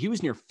 I mean, he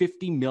was near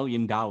 $50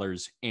 million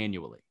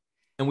annually.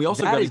 And we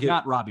also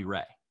not Robbie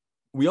Ray.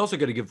 We also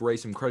got to give Ray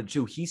some credit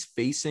too. He's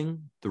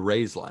facing the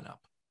Rays lineup.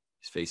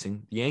 He's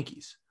facing the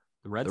Yankees,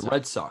 the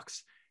Red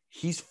Sox.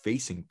 He's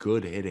facing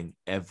good hitting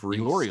every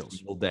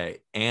single day.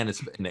 And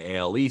it's in the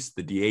AL East,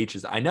 the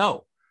DHs, I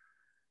know.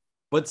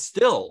 But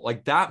still,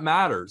 like, that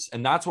matters.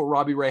 And that's what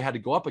Robbie Ray had to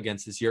go up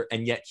against this year.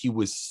 And yet he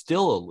was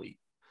still elite.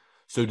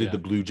 So did the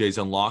Blue Jays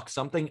unlock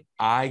something?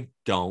 I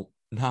don't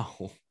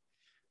know.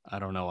 I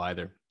don't know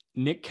either.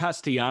 Nick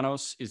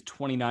Castellanos is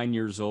 29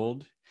 years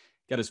old.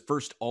 Got his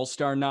first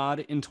All-Star nod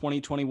in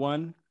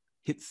 2021.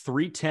 Hit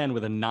 .310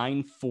 with a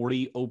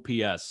 .940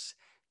 OPS.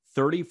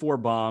 34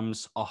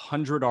 bombs,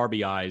 100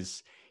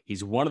 RBIs.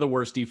 He's one of the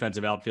worst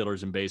defensive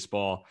outfielders in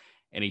baseball,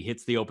 and he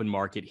hits the open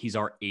market. He's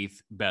our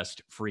 8th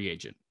best free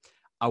agent.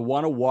 I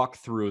want to walk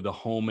through the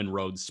home and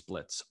road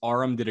splits.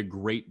 Aram did a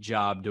great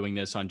job doing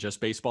this on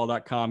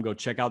justbaseball.com. Go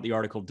check out the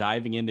article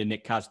diving into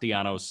Nick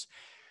Castellanos.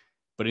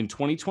 But in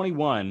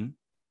 2021,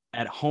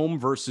 at home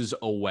versus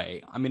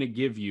away, I'm going to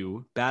give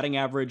you batting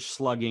average,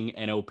 slugging,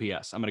 and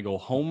OPS. I'm going to go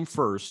home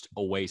first,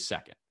 away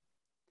second.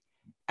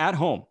 At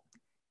home,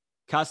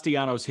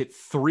 Castellanos hit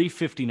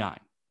 .359.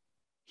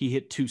 He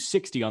hit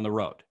 .260 on the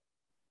road.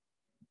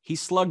 He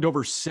slugged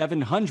over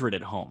 700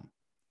 at home.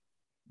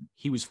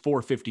 He was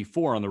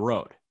 .454 on the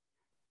road.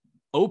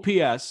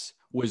 OPS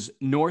was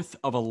north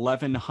of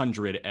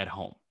 1,100 at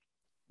home.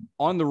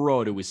 On the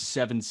road, it was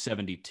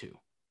 .772.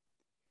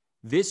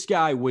 This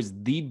guy was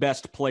the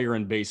best player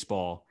in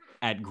baseball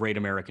at Great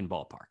American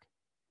Ballpark.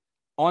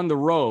 On the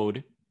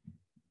road,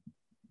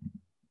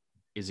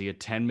 is he a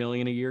 $10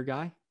 million a year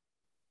guy?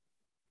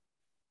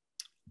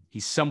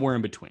 He's somewhere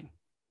in between.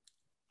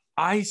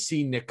 I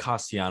see Nick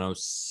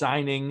Castellanos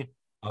signing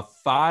a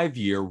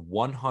 5-year,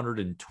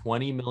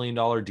 $120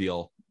 million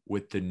deal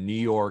with the New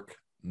York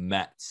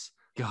Mets.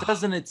 God.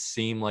 Doesn't it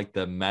seem like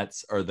the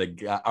Mets are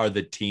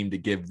the team to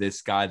give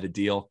this guy the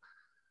deal?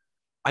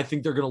 I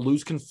think they're going to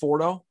lose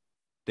Conforto.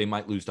 They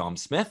might lose Dom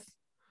Smith.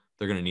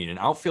 They're going to need an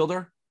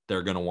outfielder.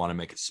 They're going to want to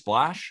make a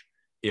splash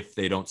if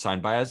they don't sign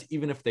Baez.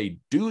 Even if they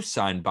do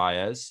sign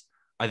Baez,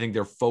 I think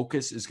their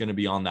focus is going to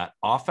be on that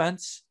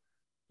offense.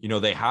 You know,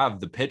 they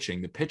have the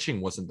pitching. The pitching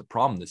wasn't the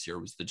problem this year.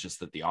 It was just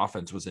that the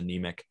offense was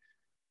anemic.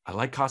 I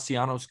like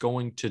Castellanos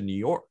going to New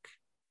York,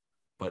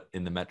 but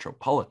in the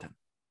Metropolitan.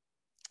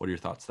 What are your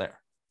thoughts there?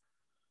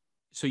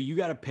 So you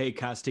got to pay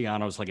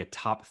Castellanos like a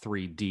top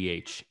 3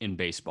 DH in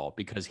baseball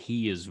because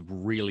he is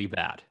really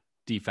bad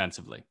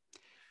defensively.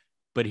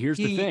 But here's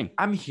the thing.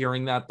 I'm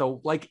hearing that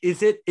though. Like,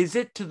 is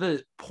it to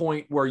the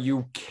point where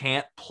you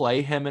can't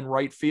play him in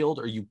right field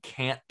or you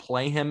can't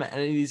play him at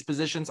any of these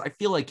positions? I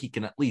feel like he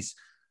can at least,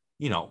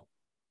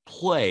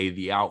 play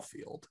the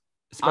outfield.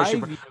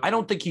 Especially I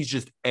don't think he's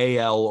just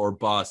AL or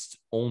bust,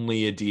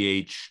 only a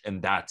DH,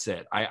 and that's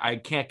it. I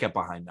can't get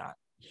behind that.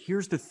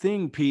 Here's the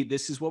thing, Pete.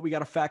 This is what we got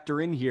to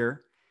factor in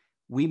here.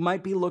 We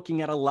might be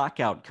looking at a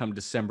lockout come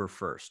December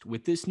 1st.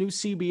 With this new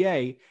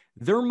CBA,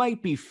 there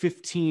might be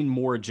 15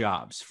 more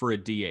jobs for a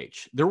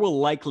DH. There will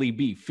likely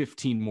be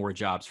 15 more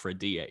jobs for a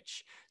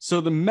DH.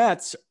 So the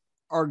Mets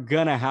are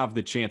going to have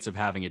the chance of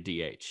having a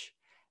DH.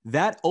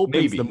 That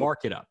opens the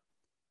market up.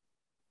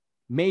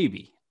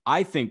 Maybe.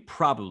 I think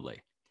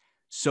probably.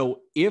 So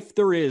if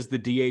there is the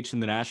DH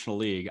in the National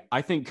League,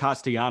 I think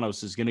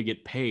Castellanos is going to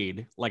get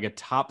paid like a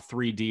top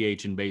 3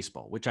 DH in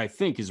baseball, which I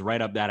think is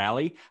right up that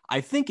alley. I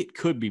think it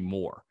could be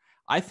more.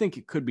 I think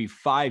it could be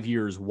 5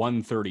 years,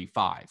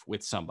 135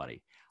 with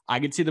somebody. I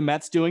could see the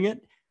Mets doing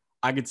it.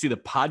 I could see the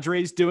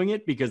Padres doing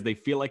it because they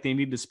feel like they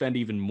need to spend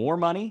even more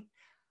money.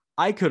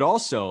 I could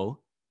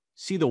also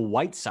see the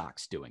White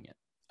Sox doing it.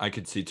 I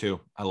could see too.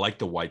 I like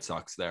the White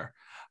Sox there.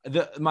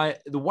 The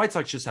White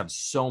Sox just have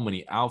so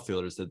many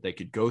outfielders that they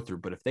could go through.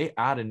 But if they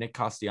add a Nick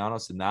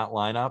Castellanos in that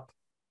lineup,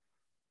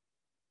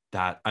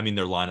 their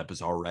lineup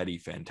is already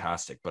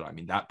fantastic. But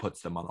that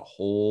puts them on a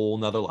whole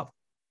nother level.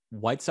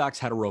 White Sox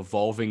had a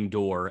revolving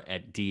door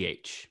at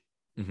DH.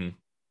 Mm-hmm.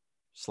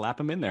 Slap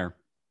him in there.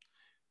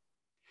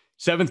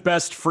 7th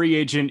best free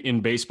agent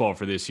in baseball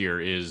for this year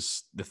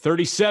is the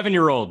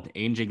 37-year-old,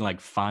 aging like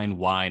fine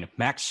wine,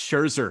 Max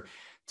Scherzer.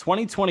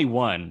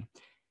 2021.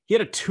 He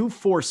had a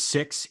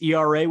 2.46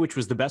 ERA, which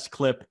was the best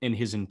clip in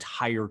his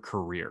entire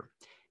career.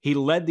 He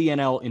led the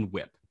NL in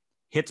WHIP,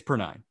 hits per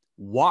 9,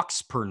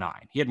 walks per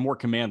 9. He had more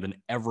command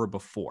than ever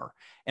before.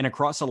 And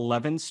across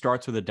 11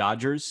 starts with the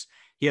Dodgers,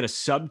 he had a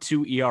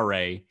sub-2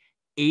 ERA,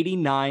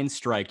 89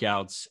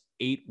 strikeouts,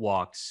 8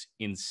 walks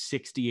in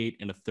 68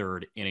 and a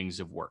third innings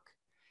of work.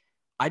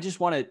 I just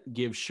want to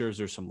give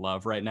Scherzer some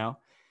love right now.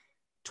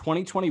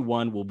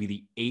 2021 will be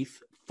the 8th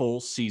full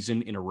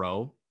season in a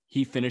row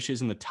he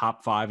finishes in the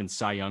top 5 in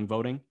Cy Young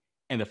voting,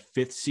 and the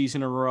 5th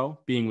season in a row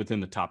being within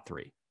the top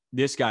 3.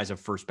 This guy's a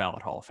first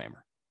ballot Hall of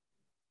Famer.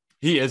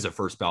 He is a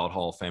first ballot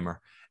Hall of Famer.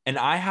 And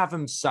I have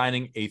him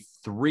signing a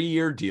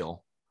 3-year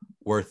deal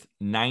worth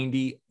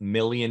 $90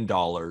 million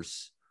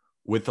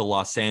with the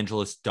Los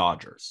Angeles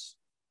Dodgers.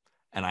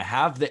 And I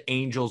have the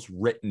Angels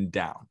written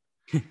down.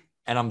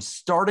 And I'm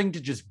starting to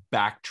just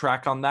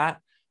backtrack on that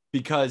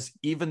because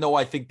even though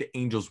I think the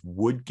Angels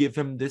would give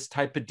him this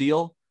type of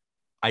deal,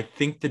 I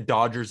think the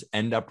Dodgers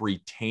end up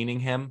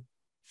retaining him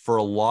for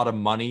a lot of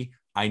money.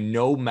 I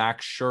know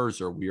Max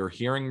Scherzer, we are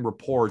hearing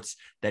reports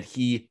that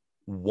he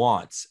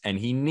wants and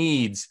he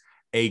needs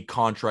a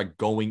contract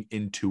going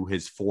into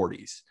his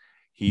 40s.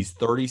 He's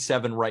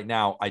 37 right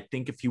now. I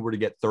think if he were to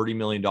get $30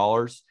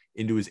 million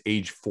into his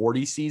age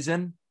 40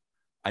 season,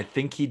 I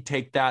think he'd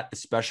take that,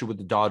 especially with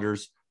the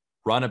Dodgers,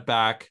 run it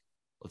back.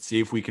 Let's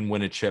see if we can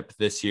win a chip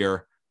this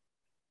year.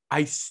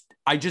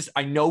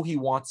 I know he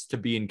wants to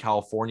be in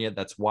California.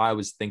 That's why I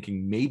was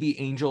thinking maybe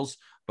Angels,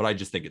 but I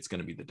just think it's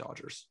going to be the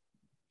Dodgers.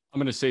 I'm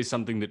going to say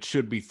something that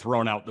should be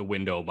thrown out the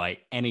window by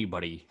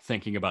anybody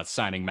thinking about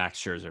signing Max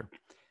Scherzer.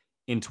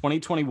 In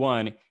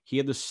 2021, he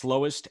had the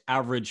slowest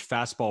average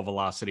fastball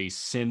velocity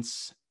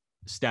since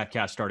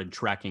StatCast started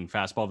tracking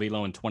fastball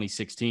velo in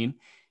 2016.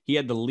 He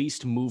had the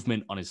least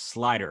movement on his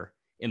slider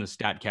in the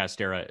StatCast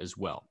era as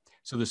well.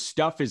 So the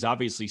stuff is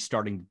obviously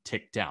starting to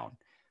tick down,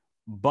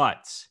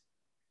 but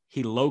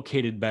he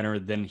located better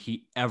than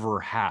he ever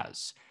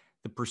has.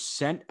 The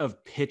percent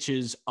of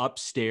pitches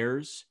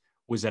upstairs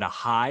was at a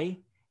high,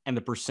 and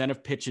the percent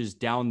of pitches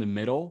down the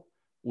middle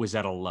was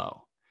at a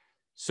low.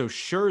 So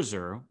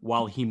Scherzer,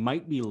 while he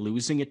might be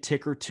losing a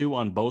tick or two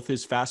on both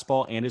his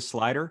fastball and his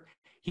slider,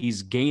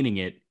 he's gaining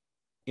it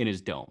in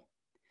his dome.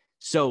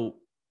 So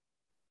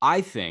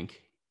I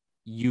think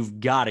you've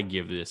got to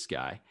give this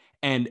guy.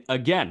 And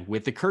again,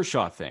 with the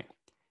Kershaw thing,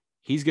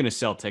 he's going to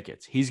sell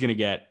tickets. He's going to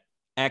get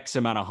X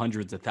amount of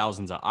hundreds of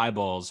thousands of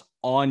eyeballs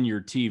on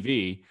your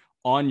TV,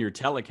 on your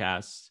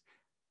telecasts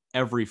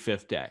every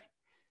fifth day.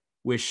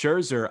 With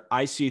Scherzer,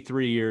 I see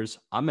 3 years.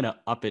 I'm going to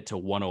up it to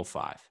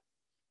 105.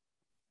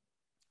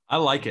 I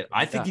like it.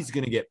 I think Yeah. he's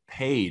going to get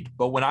paid.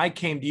 But when I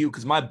came to you,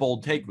 because my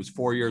bold take was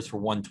 4 years for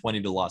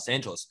 120 to Los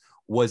Angeles,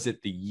 was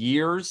it the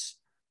years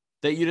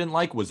that you didn't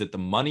like? Was it the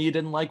money you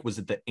didn't like? Was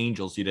it the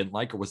Angels you didn't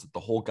like? Or was it the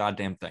whole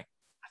goddamn thing?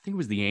 I think it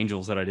was the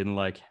Angels that I didn't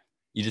like.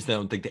 You just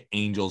don't think the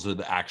Angels are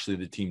actually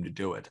the team to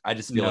do it. I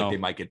just feel like they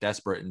might get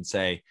desperate and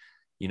say,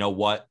 you know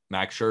what?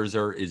 Max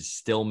Scherzer is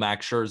still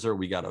Max Scherzer.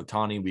 We got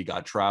Ohtani, we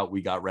got Trout,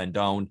 we got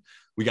Rendon,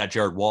 we got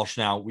Jared Walsh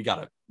now. We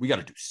gotta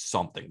do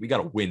something. We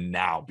gotta win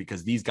now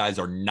because these guys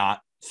are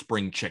not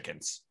spring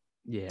chickens.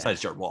 Yeah.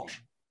 Besides Jared Walsh,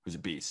 who's a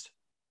beast.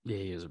 Yeah,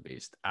 he is a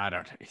beast. I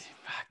don't.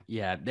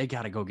 Yeah, they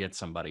got to go get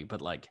somebody, but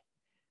like,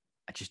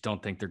 I just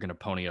don't think they're going to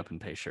pony up and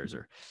pay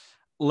Scherzer.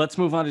 Let's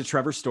move on to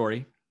Trevor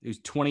Story, who's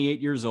 28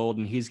 years old,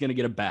 and he's going to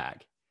get a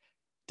bag.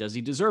 Does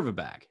he deserve a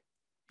bag?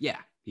 Yeah,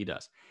 he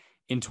does.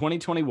 In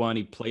 2021,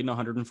 he played in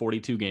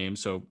 142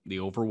 games, so the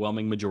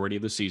overwhelming majority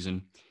of the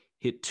season.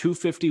 Hit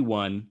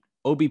 251,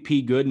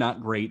 OBP good,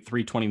 not great,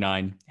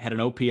 329. Had an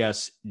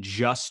OPS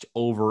just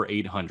over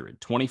 800.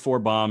 24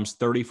 bombs,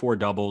 34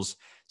 doubles,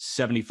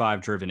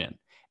 75 driven in.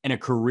 And a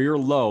career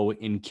low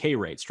in K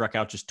rate, struck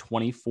out just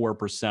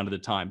 24% of the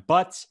time.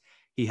 But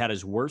he had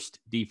his worst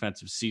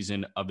defensive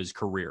season of his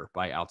career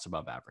by outs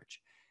above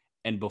average.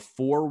 And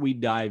before we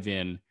dive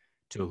in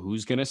to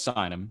who's going to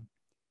sign him,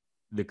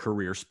 the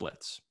career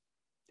splits.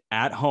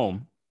 At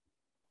home,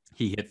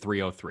 he hit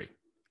 303.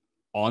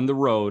 On the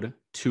road,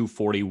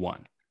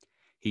 241.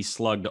 He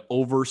slugged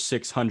over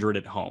 600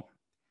 at home,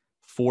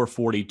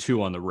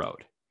 442 on the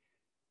road.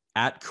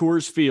 At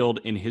Coors Field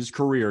in his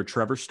career,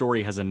 Trevor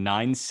Story has a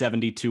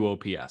 972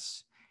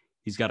 OPS.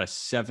 He's got a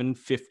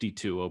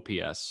 752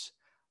 OPS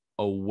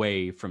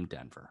away from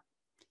Denver.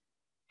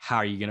 How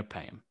are you going to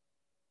pay him?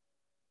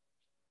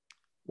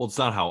 Well, it's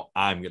not how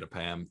I'm going to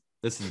pay him.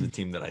 This is the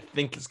team that I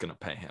think is going to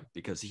pay him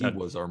because he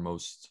was our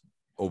most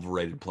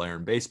overrated player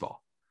in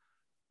baseball.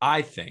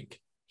 I think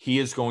he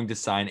is going to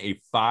sign a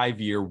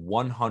 5-year,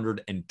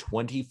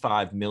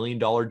 $125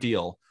 million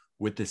deal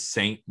with the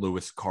St.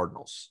 Louis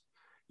Cardinals.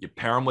 You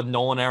pair him with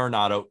Nolan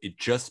Arenado, it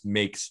just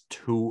makes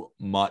too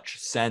much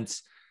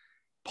sense.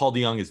 Paul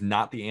DeJong is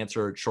not the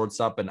answer at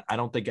shortstop, and I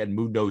don't think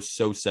Edmundo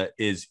Sosa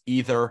is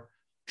either.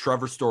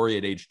 Trevor Story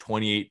at age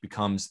 28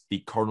 becomes the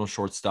Cardinal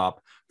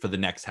shortstop for the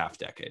next half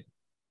decade.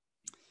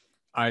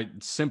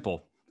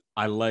 Simple.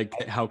 I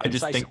like how I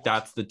just think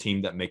that's the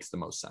team that makes the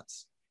most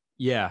sense.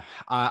 Yeah,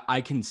 I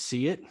can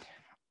see it.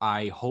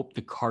 I hope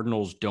the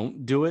Cardinals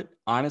don't do it.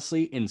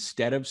 Honestly,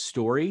 instead of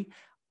Story,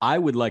 I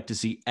would like to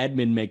see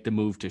Edman make the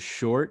move to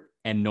short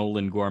and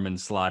Nolan Gorman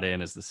slot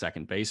in as the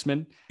second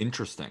baseman.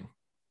 Interesting.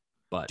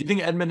 But do you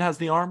think Edman has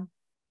the arm?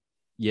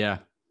 Yeah.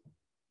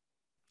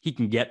 He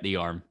can get the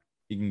arm.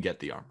 He can get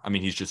the arm. I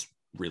mean, he's just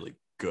really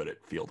good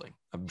at fielding.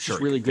 I'm sure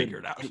he really can figure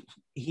it out.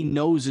 He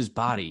knows his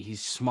body. He's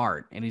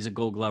smart, and he's a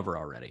Gold Glover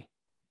already.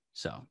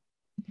 So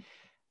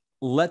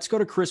let's go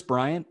to Chris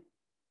Bryant,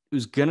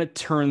 who's going to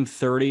turn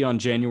 30 on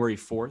January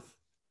 4th.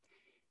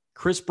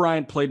 Chris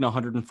Bryant played in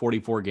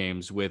 144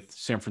 games with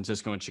San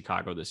Francisco and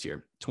Chicago this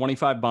year.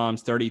 25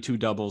 bombs, 32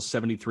 doubles,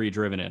 73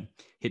 driven in.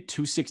 Hit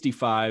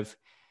 265.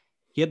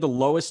 He had the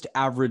lowest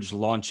average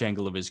launch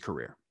angle of his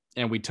career,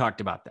 and we talked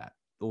about that.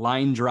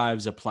 Line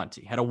drives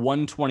aplenty. Had a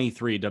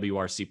 123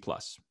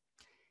 WRC+.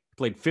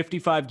 Played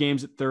 55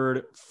 games at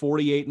third,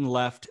 48 in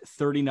left,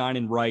 39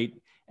 in right,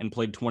 and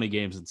played 20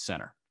 games in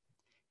center.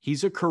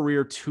 He's a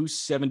career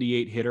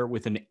 278 hitter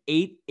with an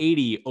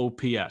 880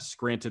 OPS.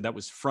 Granted, that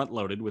was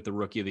front-loaded with the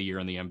Rookie of the Year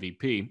and the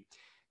MVP.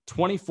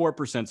 24%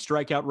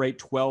 strikeout rate,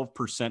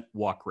 12%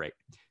 walk rate.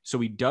 So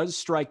he does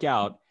strike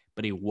out,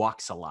 but he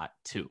walks a lot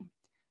too.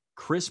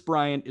 Chris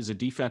Bryant is a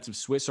defensive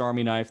Swiss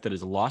Army knife that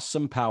has lost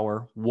some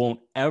power, won't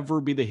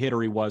ever be the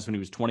hitter he was when he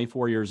was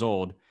 24 years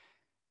old,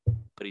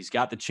 but he's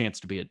got the chance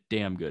to be a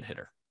damn good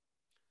hitter.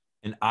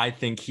 And I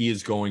think he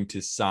is going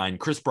to sign,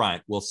 Chris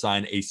Bryant will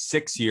sign a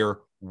 6-year,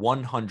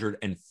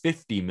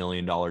 $150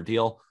 million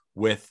deal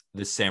with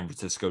the San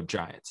Francisco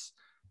Giants.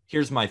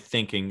 Here's my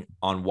thinking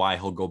on why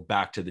he'll go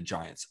back to the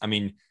Giants. I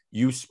mean,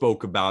 you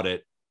spoke about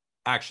it,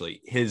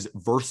 actually, his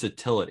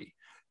versatility.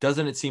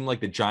 Doesn't it seem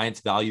like the Giants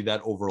value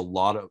that over a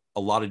lot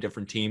of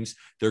different teams?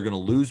 They're going to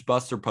lose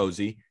Buster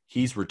Posey.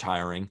 He's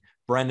retiring.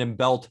 Brandon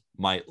Belt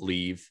might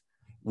leave.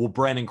 Will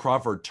Brandon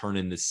Crawford turn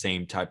in the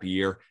same type of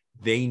year?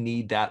 They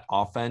need that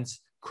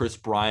offense. Chris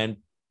Bryant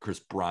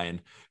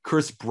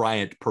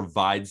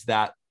provides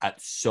that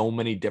at so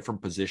many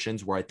different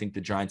positions where I think the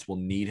Giants will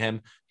need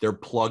him. Their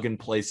plug and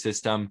play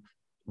system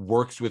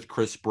works with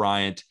Chris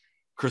Bryant.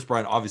 Chris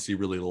Bryant obviously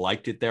really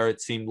liked it there,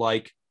 it seemed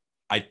like.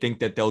 I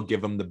think that they'll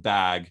give him the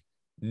bag,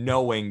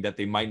 knowing that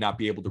they might not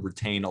be able to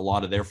retain a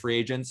lot of their free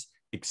agents,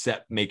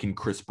 except making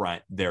Chris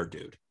Bryant their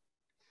dude.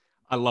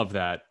 I love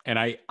that. And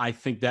I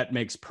think that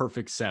makes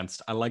perfect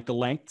sense. I like the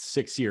length,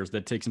 6 years.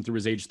 That takes him through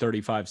his age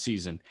 35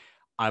 season.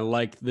 I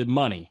like the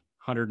money,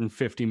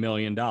 $150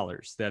 million.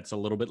 That's a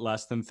little bit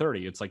less than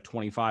 30. It's like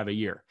 25 a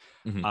year.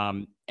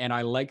 Mhm. And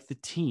I like the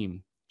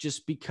team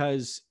just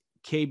because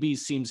KB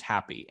seems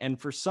happy. And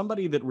for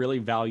somebody that really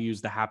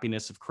values the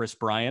happiness of Chris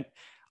Bryant,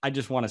 I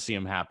just want to see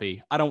him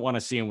happy. I don't want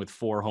to see him with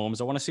 4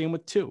 homes. I want to see him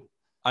with 2.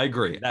 I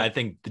agree. That- I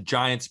think the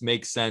Giants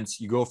make sense.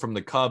 You go from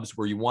the Cubs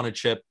where you want a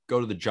chip, go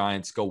to the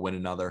Giants, go win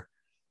another.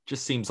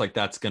 Just seems like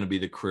that's going to be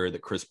the career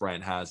that Chris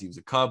Bryant has. He was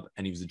a Cub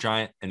and he was a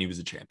Giant and he was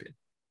a champion.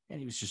 And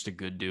he was just a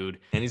good dude.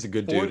 And he's a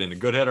good dude and a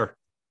good hitter.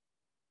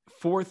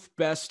 4th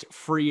best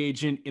free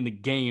agent in the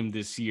game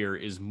this year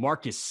is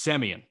Marcus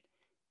Semien.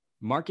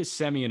 Marcus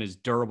Semien is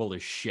durable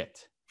as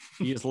shit.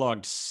 He has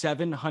logged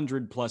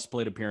 700 plus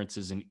plate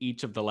appearances in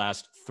each of the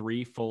last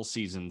 3 full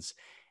seasons,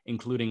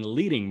 including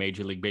leading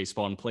Major League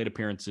Baseball in plate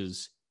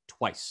appearances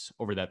twice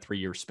over that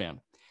 3-year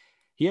span.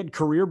 He had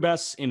career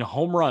bests in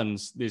home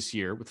runs this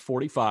year with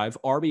 45,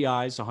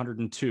 RBIs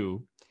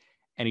 102,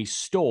 and he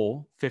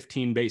stole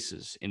 15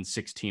 bases in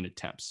 16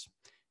 attempts.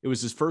 It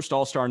was his first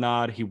All-Star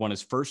nod. He won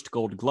his first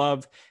Gold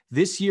Glove.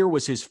 This year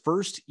was his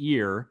first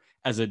year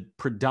as a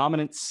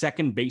predominant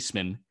second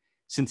baseman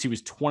since he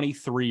was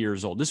 23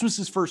 years old. This was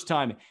his first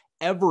time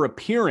ever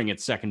appearing at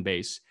second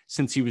base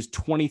since he was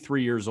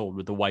 23 years old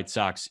with the White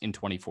Sox in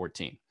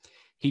 2014.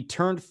 He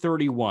turned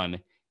 31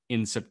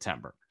 in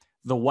September.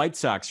 The White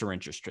Sox are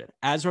interested,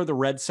 as are the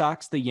Red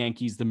Sox, the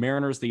Yankees, the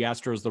Mariners, the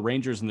Astros, the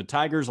Rangers, and the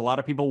Tigers. A lot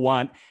of people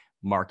want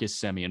Marcus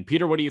Semien.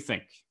 Peter, what do you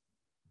think?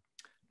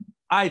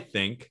 I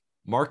think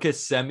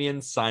Marcus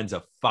Semien signs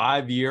a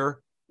 5-year,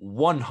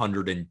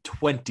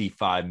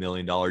 $125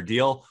 million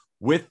deal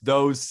with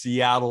those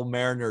Seattle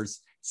Mariners.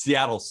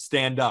 Seattle,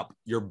 stand up.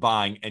 You're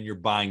buying, and you're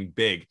buying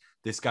big.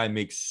 This guy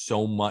makes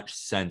so much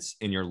sense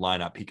in your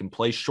lineup. He can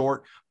play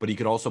short, but he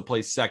could also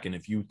play second.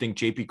 If you think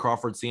JP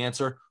Crawford's the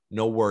answer,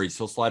 no worries.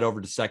 He'll slide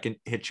over to second,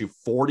 hit you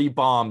 40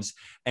 bombs,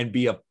 and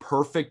be a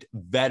perfect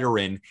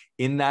veteran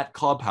in that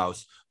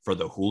clubhouse for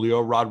the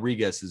Julio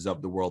Rodriguez's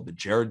of the world, the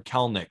Jared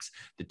Kelnicks,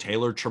 the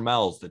Taylor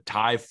Trammels, the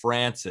Ty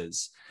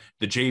Francis,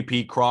 the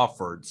JP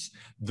Crawfords,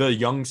 the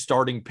young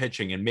starting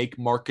pitching, and make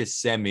Marcus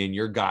Semien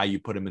your guy. You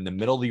put him in the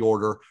middle of the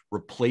order,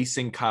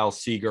 replacing Kyle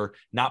Seager,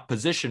 not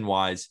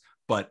position-wise,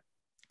 but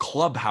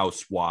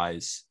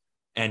clubhouse-wise.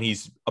 And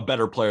he's a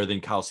better player than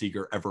Kyle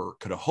Seager ever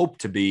could have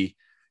hoped to be.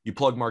 You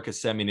plug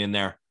Marcus Semien in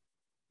there,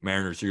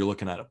 Mariners, you're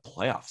looking at a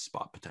playoff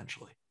spot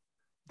potentially.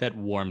 That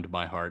warmed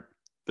my heart.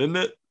 Didn't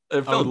it?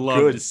 It felt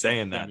good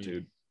saying that,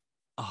 dude.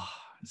 Oh,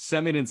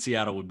 Semien in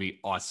Seattle would be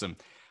awesome.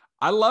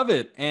 I love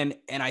it. And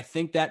I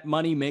think that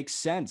money makes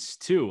sense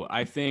too.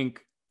 I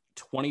think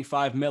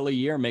 25 mil a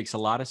year makes a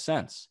lot of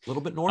sense. A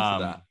little bit north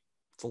of that.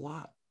 It's a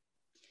lot.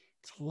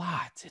 It's a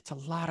lot. It's a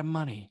lot of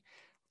money.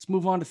 Let's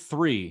move on to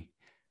 3.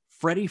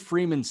 Freddie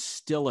Freeman's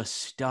still a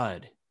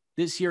stud.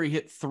 This year, he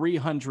hit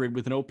 300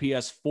 with an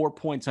OPS 4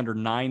 points under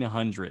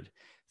 900,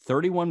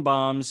 31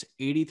 bombs,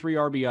 83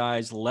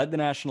 RBIs, led the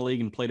National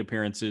League in plate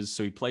appearances,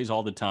 so he plays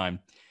all the time.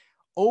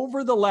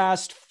 Over the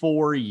last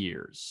 4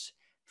 years,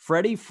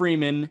 Freddie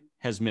Freeman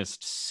has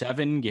missed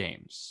 7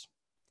 games.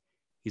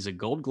 He's a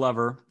Gold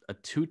Glover, a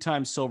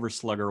 2-time Silver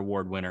Slugger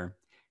Award winner,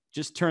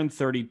 just turned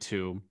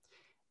 32,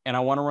 and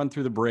I want to run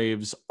through the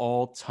Braves'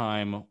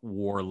 all-time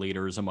WAR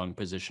leaders among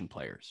position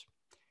players.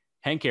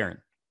 Hank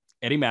Aaron,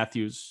 Eddie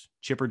Matthews,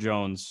 Chipper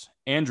Jones,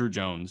 Andrew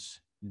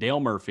Jones, Dale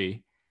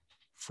Murphy,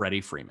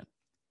 Freddie Freeman.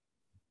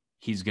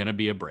 He's going to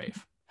be a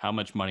Brave. How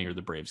much money are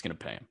the Braves going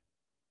to pay him?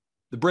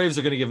 The Braves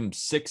are going to give him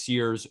 6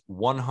 years,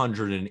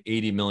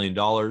 $180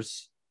 million.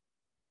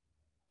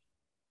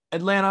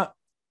 Atlanta,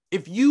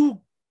 if you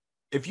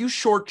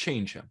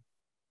shortchange him,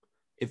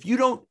 if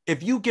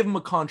you give him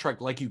a contract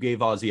like you gave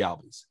Ozzy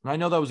Albies, and I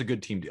know that was a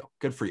good team deal.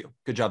 Good for you.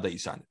 Good job that you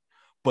signed it.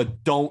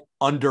 But don't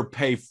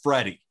underpay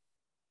Freddie.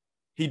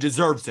 He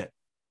deserves it.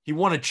 He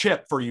won a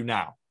chip for you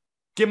now.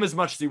 Give him as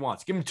much as he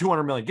wants. Give him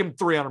 $200 million. Give him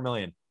 $300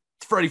 million.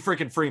 It's Freddie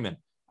freaking Freeman.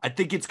 I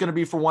think it's going to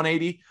be for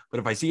 180, but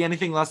if I see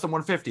anything less than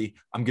 150,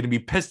 I'm going to be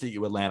pissed at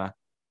you, Atlanta.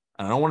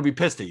 And I don't want to be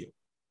pissed at you.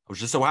 I was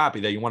just so happy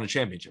that you won a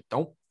championship.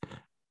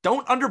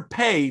 Don't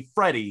underpay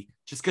Freddie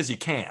just because you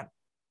can.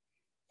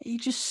 He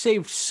just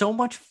saved so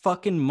much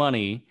fucking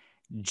money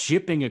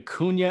jipping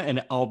Acuna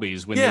and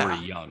Albies when they were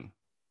young.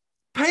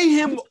 Pay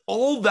him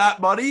all that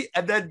money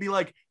and then be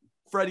like,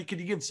 Freddie, can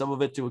you give some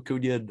of it to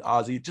Acuna and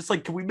Ozzy? Just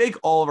like, can we make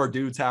all of our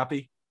dudes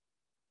happy?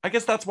 I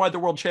guess that's why they're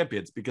world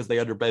champions, because they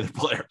underpay the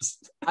players.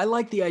 I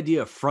like the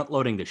idea of front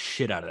loading the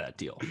shit out of that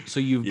deal. So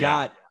you've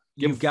got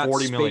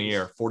 40 million a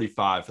year,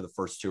 45 for the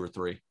first 2 or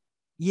 3.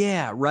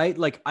 Yeah, right.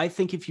 Like, I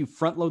think if you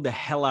front load the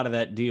hell out of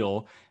that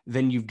deal,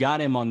 then you've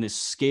got him on this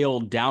scale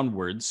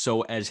downwards.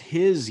 So as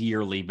his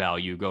yearly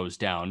value goes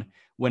down,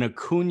 when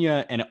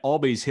Acuna and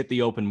Albies hit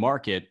the open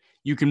market,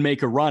 you can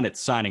make a run at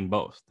signing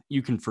both.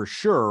 You can for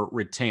sure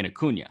retain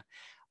Acuna.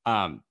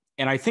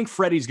 And I think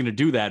Freddie's going to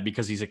do that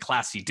because he's a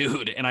classy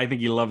dude, and I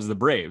think he loves the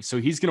Braves.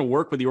 So he's going to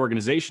work with the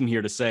organization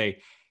here to say,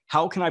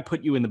 how can I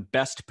put you in the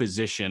best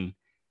position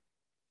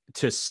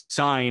to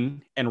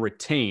sign and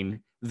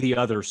retain the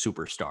other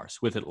superstars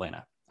with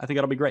Atlanta? I think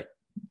that'll be great.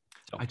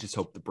 I just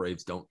hope the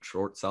Braves don't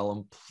short sell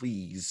him,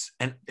 please.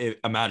 And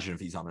imagine if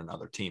he's on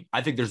another team.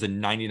 I think there's a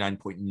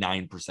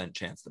 99.9%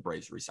 chance the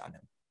Braves re-sign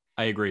him.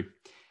 I agree.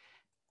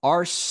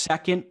 Our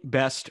second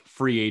best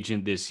free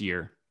agent this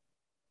year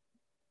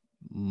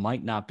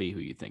might not be who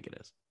you think it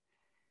is.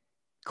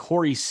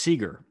 Corey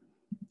Seager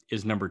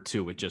is number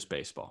 2 with Just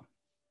Baseball.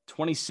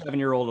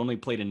 27-year-old, only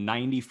played in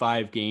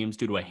 95 games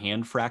due to a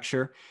hand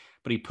fracture,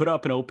 but he put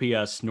up an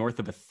OPS north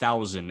of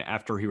 1,000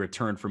 after he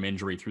returned from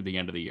injury through the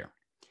end of the year.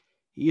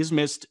 He has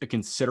missed a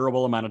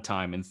considerable amount of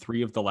time in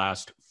 3 of the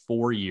last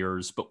 4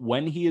 years, but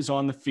when he is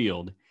on the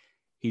field,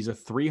 he's a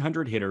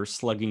 300 hitter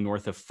slugging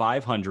north of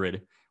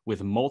 500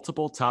 with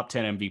multiple top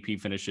 10 MVP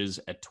finishes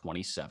at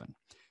 27.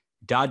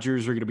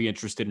 Dodgers are going to be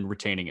interested in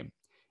retaining him.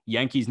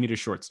 Yankees need a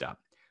shortstop.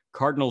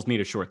 Cardinals need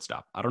a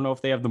shortstop. I don't know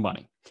if they have the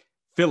money.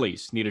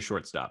 Phillies need a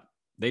shortstop.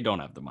 They don't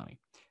have the money.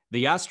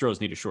 The Astros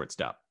need a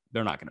shortstop.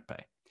 They're not going to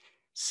pay.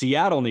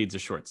 Seattle needs a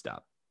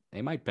shortstop.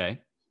 They might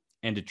pay.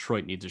 And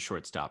Detroit needs a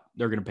shortstop.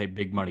 They're going to pay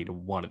big money to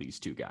one of these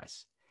two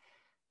guys.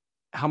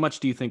 How much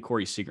do you think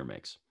Corey Seager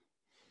makes?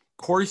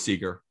 Corey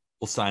Seager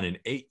will sign an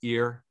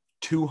 8-year,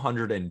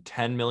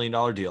 $210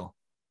 million deal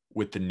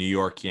with the New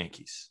York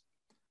Yankees.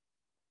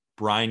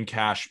 Brian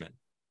Cashman,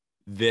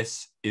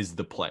 this is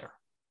the player.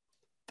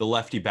 The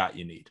lefty bat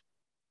you need.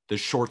 The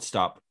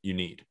shortstop you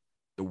need.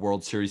 The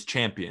World Series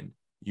champion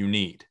you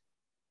need.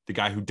 The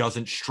guy who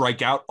doesn't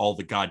strike out all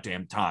the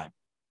goddamn time.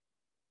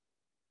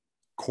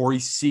 Corey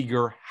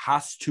Seager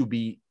has to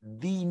be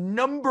the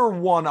number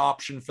one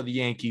option for the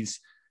Yankees,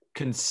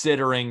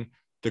 considering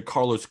the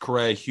Carlos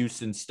Correa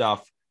Houston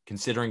stuff,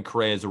 considering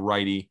Correa as a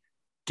righty.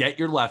 Get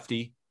your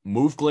lefty,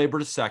 move Glaber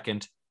to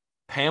second,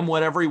 pay him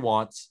whatever he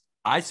wants.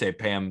 I say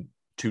pay him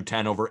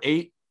 $210 over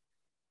 $8,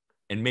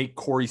 and make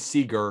Corey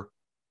Seager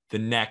the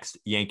next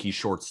Yankee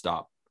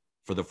shortstop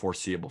for the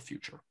foreseeable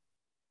future.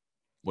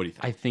 What do you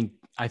think?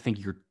 I think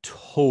you're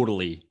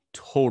totally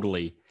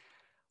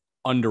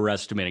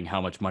underestimating how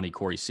much money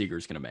Corey Seager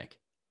is going to make.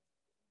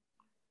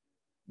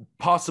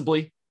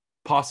 Possibly.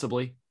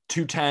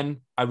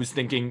 210. I was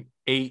thinking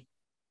 8,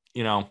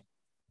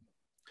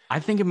 I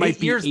think it might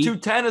be 8 years.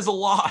 210 is a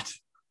lot.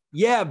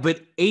 Yeah,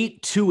 but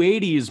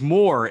 280 is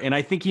more. And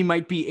I think he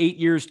might be 8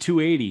 years,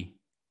 280.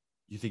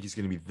 You think he's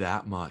going to be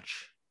that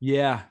much?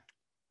 Yeah.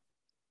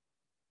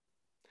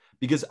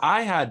 Because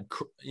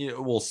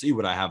we'll see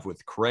what I have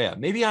with Correa.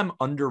 Maybe I'm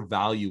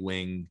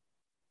undervaluing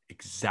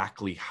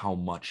exactly how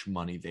much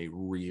money they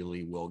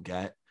really will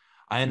get.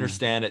 I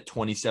understand at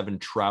 27,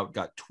 Trout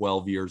got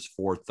 12 years,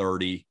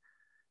 430.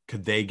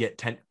 Could they get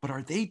 10? But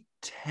are they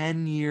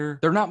 10-year?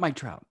 They're not Mike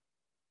Trout.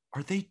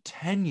 Are they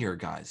 10-year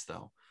guys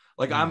though?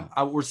 Like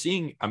No. we're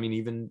seeing,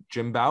 even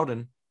Jim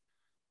Bowden,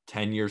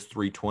 10 years,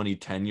 320,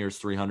 10 years,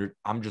 300.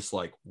 I'm just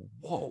like,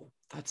 whoa,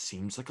 that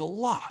seems like a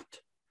lot.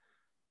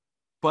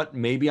 But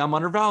maybe I'm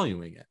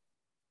undervaluing it.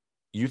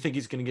 You think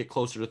he's going to get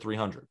closer to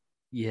 300?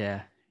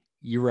 Yeah.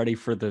 You ready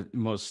for the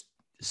most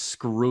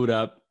screwed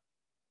up?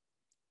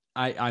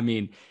 I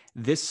mean,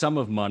 this sum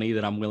of money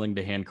that I'm willing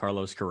to hand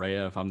Carlos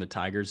Correa if I'm the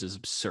Tigers is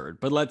absurd.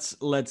 But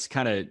let's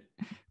kind of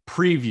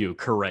preview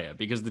Correa,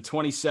 because the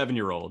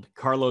 27-year-old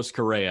Carlos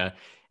Correa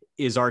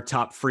is our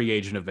top free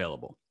agent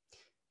available.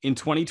 In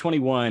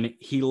 2021,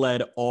 he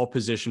led all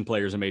position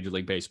players in Major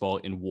League Baseball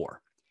in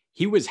WAR.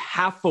 He was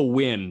half a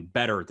win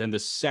better than the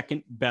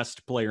second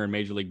best player in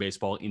Major League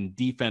Baseball in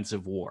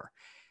defensive WAR.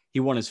 He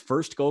won his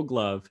first Gold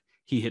Glove.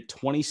 He hit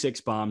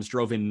 26 bombs,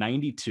 drove in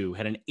 92,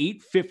 had an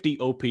 850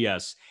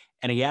 OPS,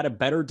 and he had a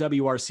better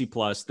WRC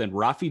plus than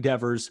Rafi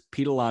Devers,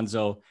 Pete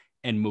Alonso,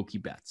 and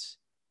Mookie Betts.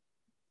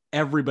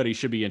 Everybody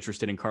should be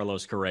interested in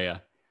Carlos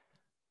Correa.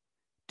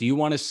 Do you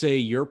want to say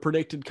your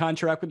predicted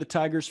contract with the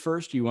Tigers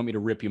first? Or do you want me to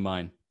rip you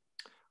mine?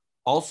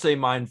 I'll say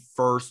mine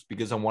first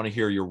because I want to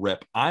hear your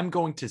rip. I'm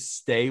going to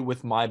stay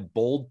with my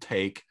bold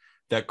take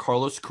that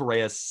Carlos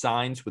Correa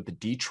signs with the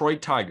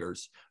Detroit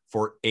Tigers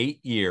for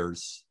 8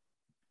 years,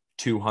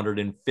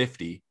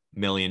 $250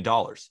 million.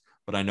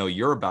 But I know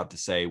you're about to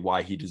say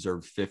why he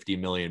deserves $50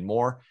 million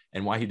more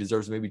and why he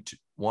deserves maybe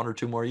 1 or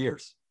 2 more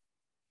years.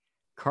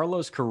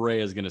 Carlos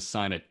Correa is going to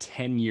sign a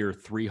 10-year,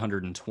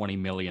 $320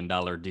 million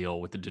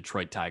deal with the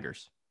Detroit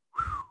Tigers.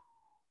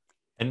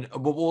 And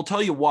we'll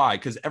tell you why,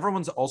 because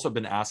everyone's also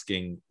been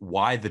asking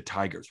why the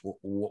Tigers.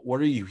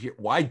 What are you here?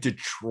 Why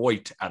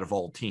Detroit out of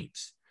all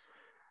teams?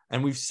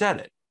 And we've said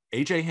it.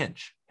 AJ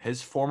Hinch,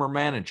 his former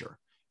manager.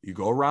 You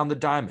go around the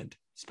diamond.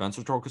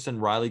 Spencer Torkelson,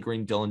 Riley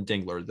Green, Dylan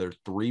Dingler. They're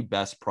 3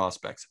 best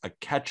prospects: a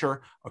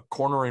catcher, a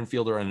corner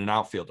infielder, and an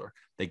outfielder.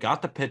 They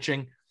got the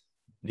pitching.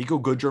 Nico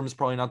Goodrum is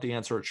probably not the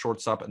answer at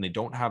shortstop, and they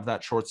don't have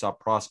that shortstop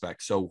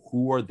prospect. So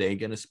who are they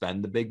going to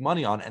spend the big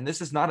money on? And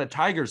this is not a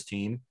Tigers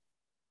team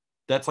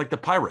that's like the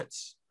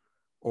Pirates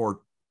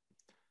or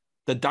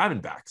the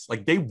Diamondbacks.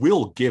 Like, they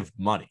will give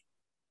money.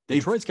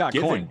 Detroit's got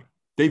coin.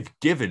 They've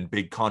given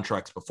big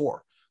contracts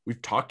before.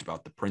 We've talked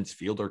about the Prince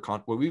Fielder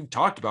we've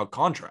talked about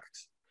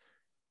contracts.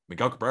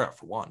 Miguel Cabrera,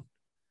 for one.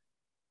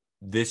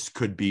 This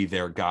could be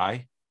their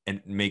guy, and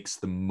it makes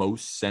the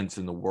most sense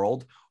in the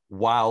world.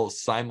 while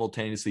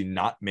simultaneously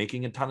not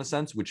making a ton of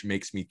sense, which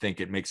makes me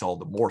think it makes all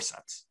the more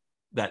sense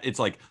that it's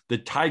like the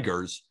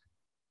Tigers,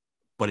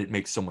 but it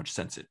makes so much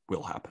sense it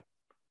will happen.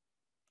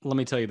 Let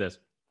me tell you this.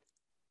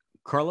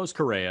 Carlos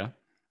Correa,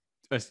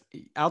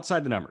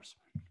 outside the numbers,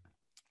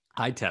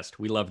 eye test.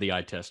 We love the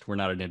eye test. We're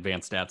not an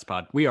advanced stats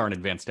pod. We are an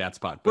advanced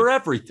stats pod. We're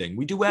everything.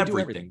 We do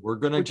everything. We're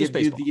going to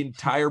give you the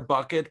entire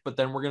bucket, but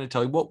then we're going to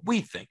tell you what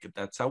we think.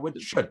 That's how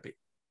it should be.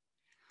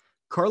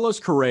 Carlos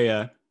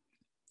Correa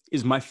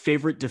is my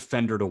favorite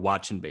defender to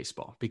watch in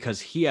baseball because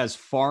he has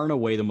far and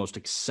away the most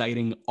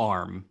exciting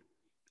arm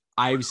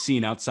I've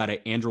seen outside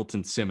of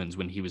Andrelton Simmons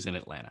when he was in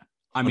Atlanta.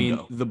 I mean,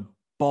 the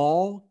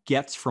ball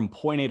gets from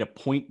point A to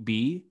point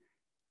B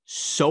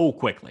so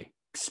quickly.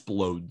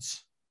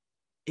 Explodes.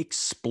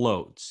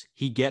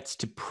 He gets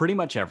to pretty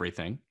much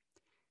everything.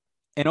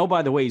 And oh,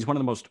 by the way, he's one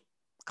of the most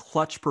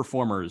clutch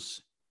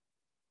performers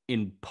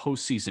in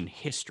postseason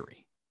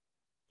history.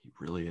 He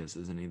really is,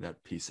 isn't he?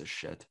 That piece of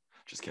shit.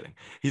 Just kidding.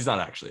 He's not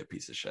actually a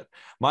piece of shit.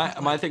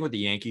 My thing with the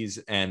Yankees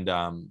and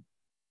the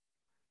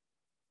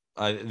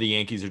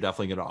Yankees are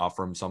definitely going to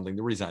offer him something.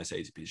 The reason I say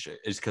he's a piece of shit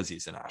is because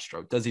he's an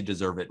Astro. Does he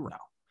deserve it?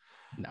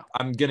 No.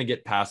 I'm going to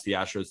get past the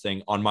Astros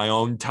thing on my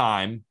own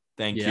time.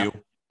 Thank you.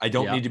 I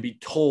don't need to be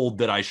told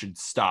that I should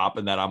stop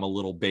and that I'm a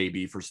little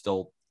baby for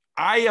still.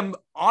 I am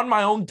on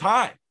my own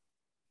time.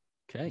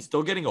 Okay. I'm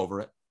still getting over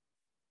it.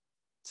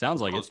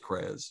 Sounds like it.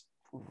 Correa is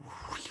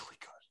really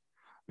good.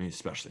 I mean,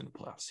 especially in the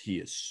playoffs. He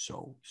is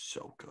so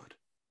good.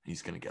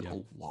 He's going to get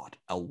a lot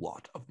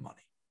of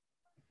money.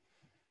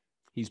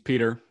 He's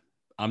Peter.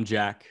 I'm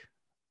Jack.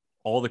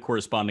 All the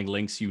corresponding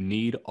links you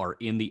need are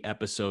in the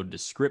episode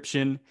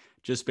description.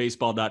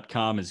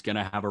 JustBaseball.com is going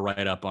to have a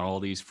write-up on all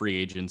these free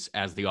agents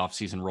as the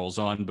offseason rolls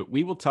on, but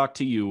we will talk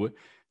to you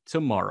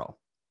tomorrow.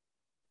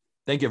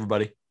 Thank you,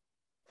 everybody.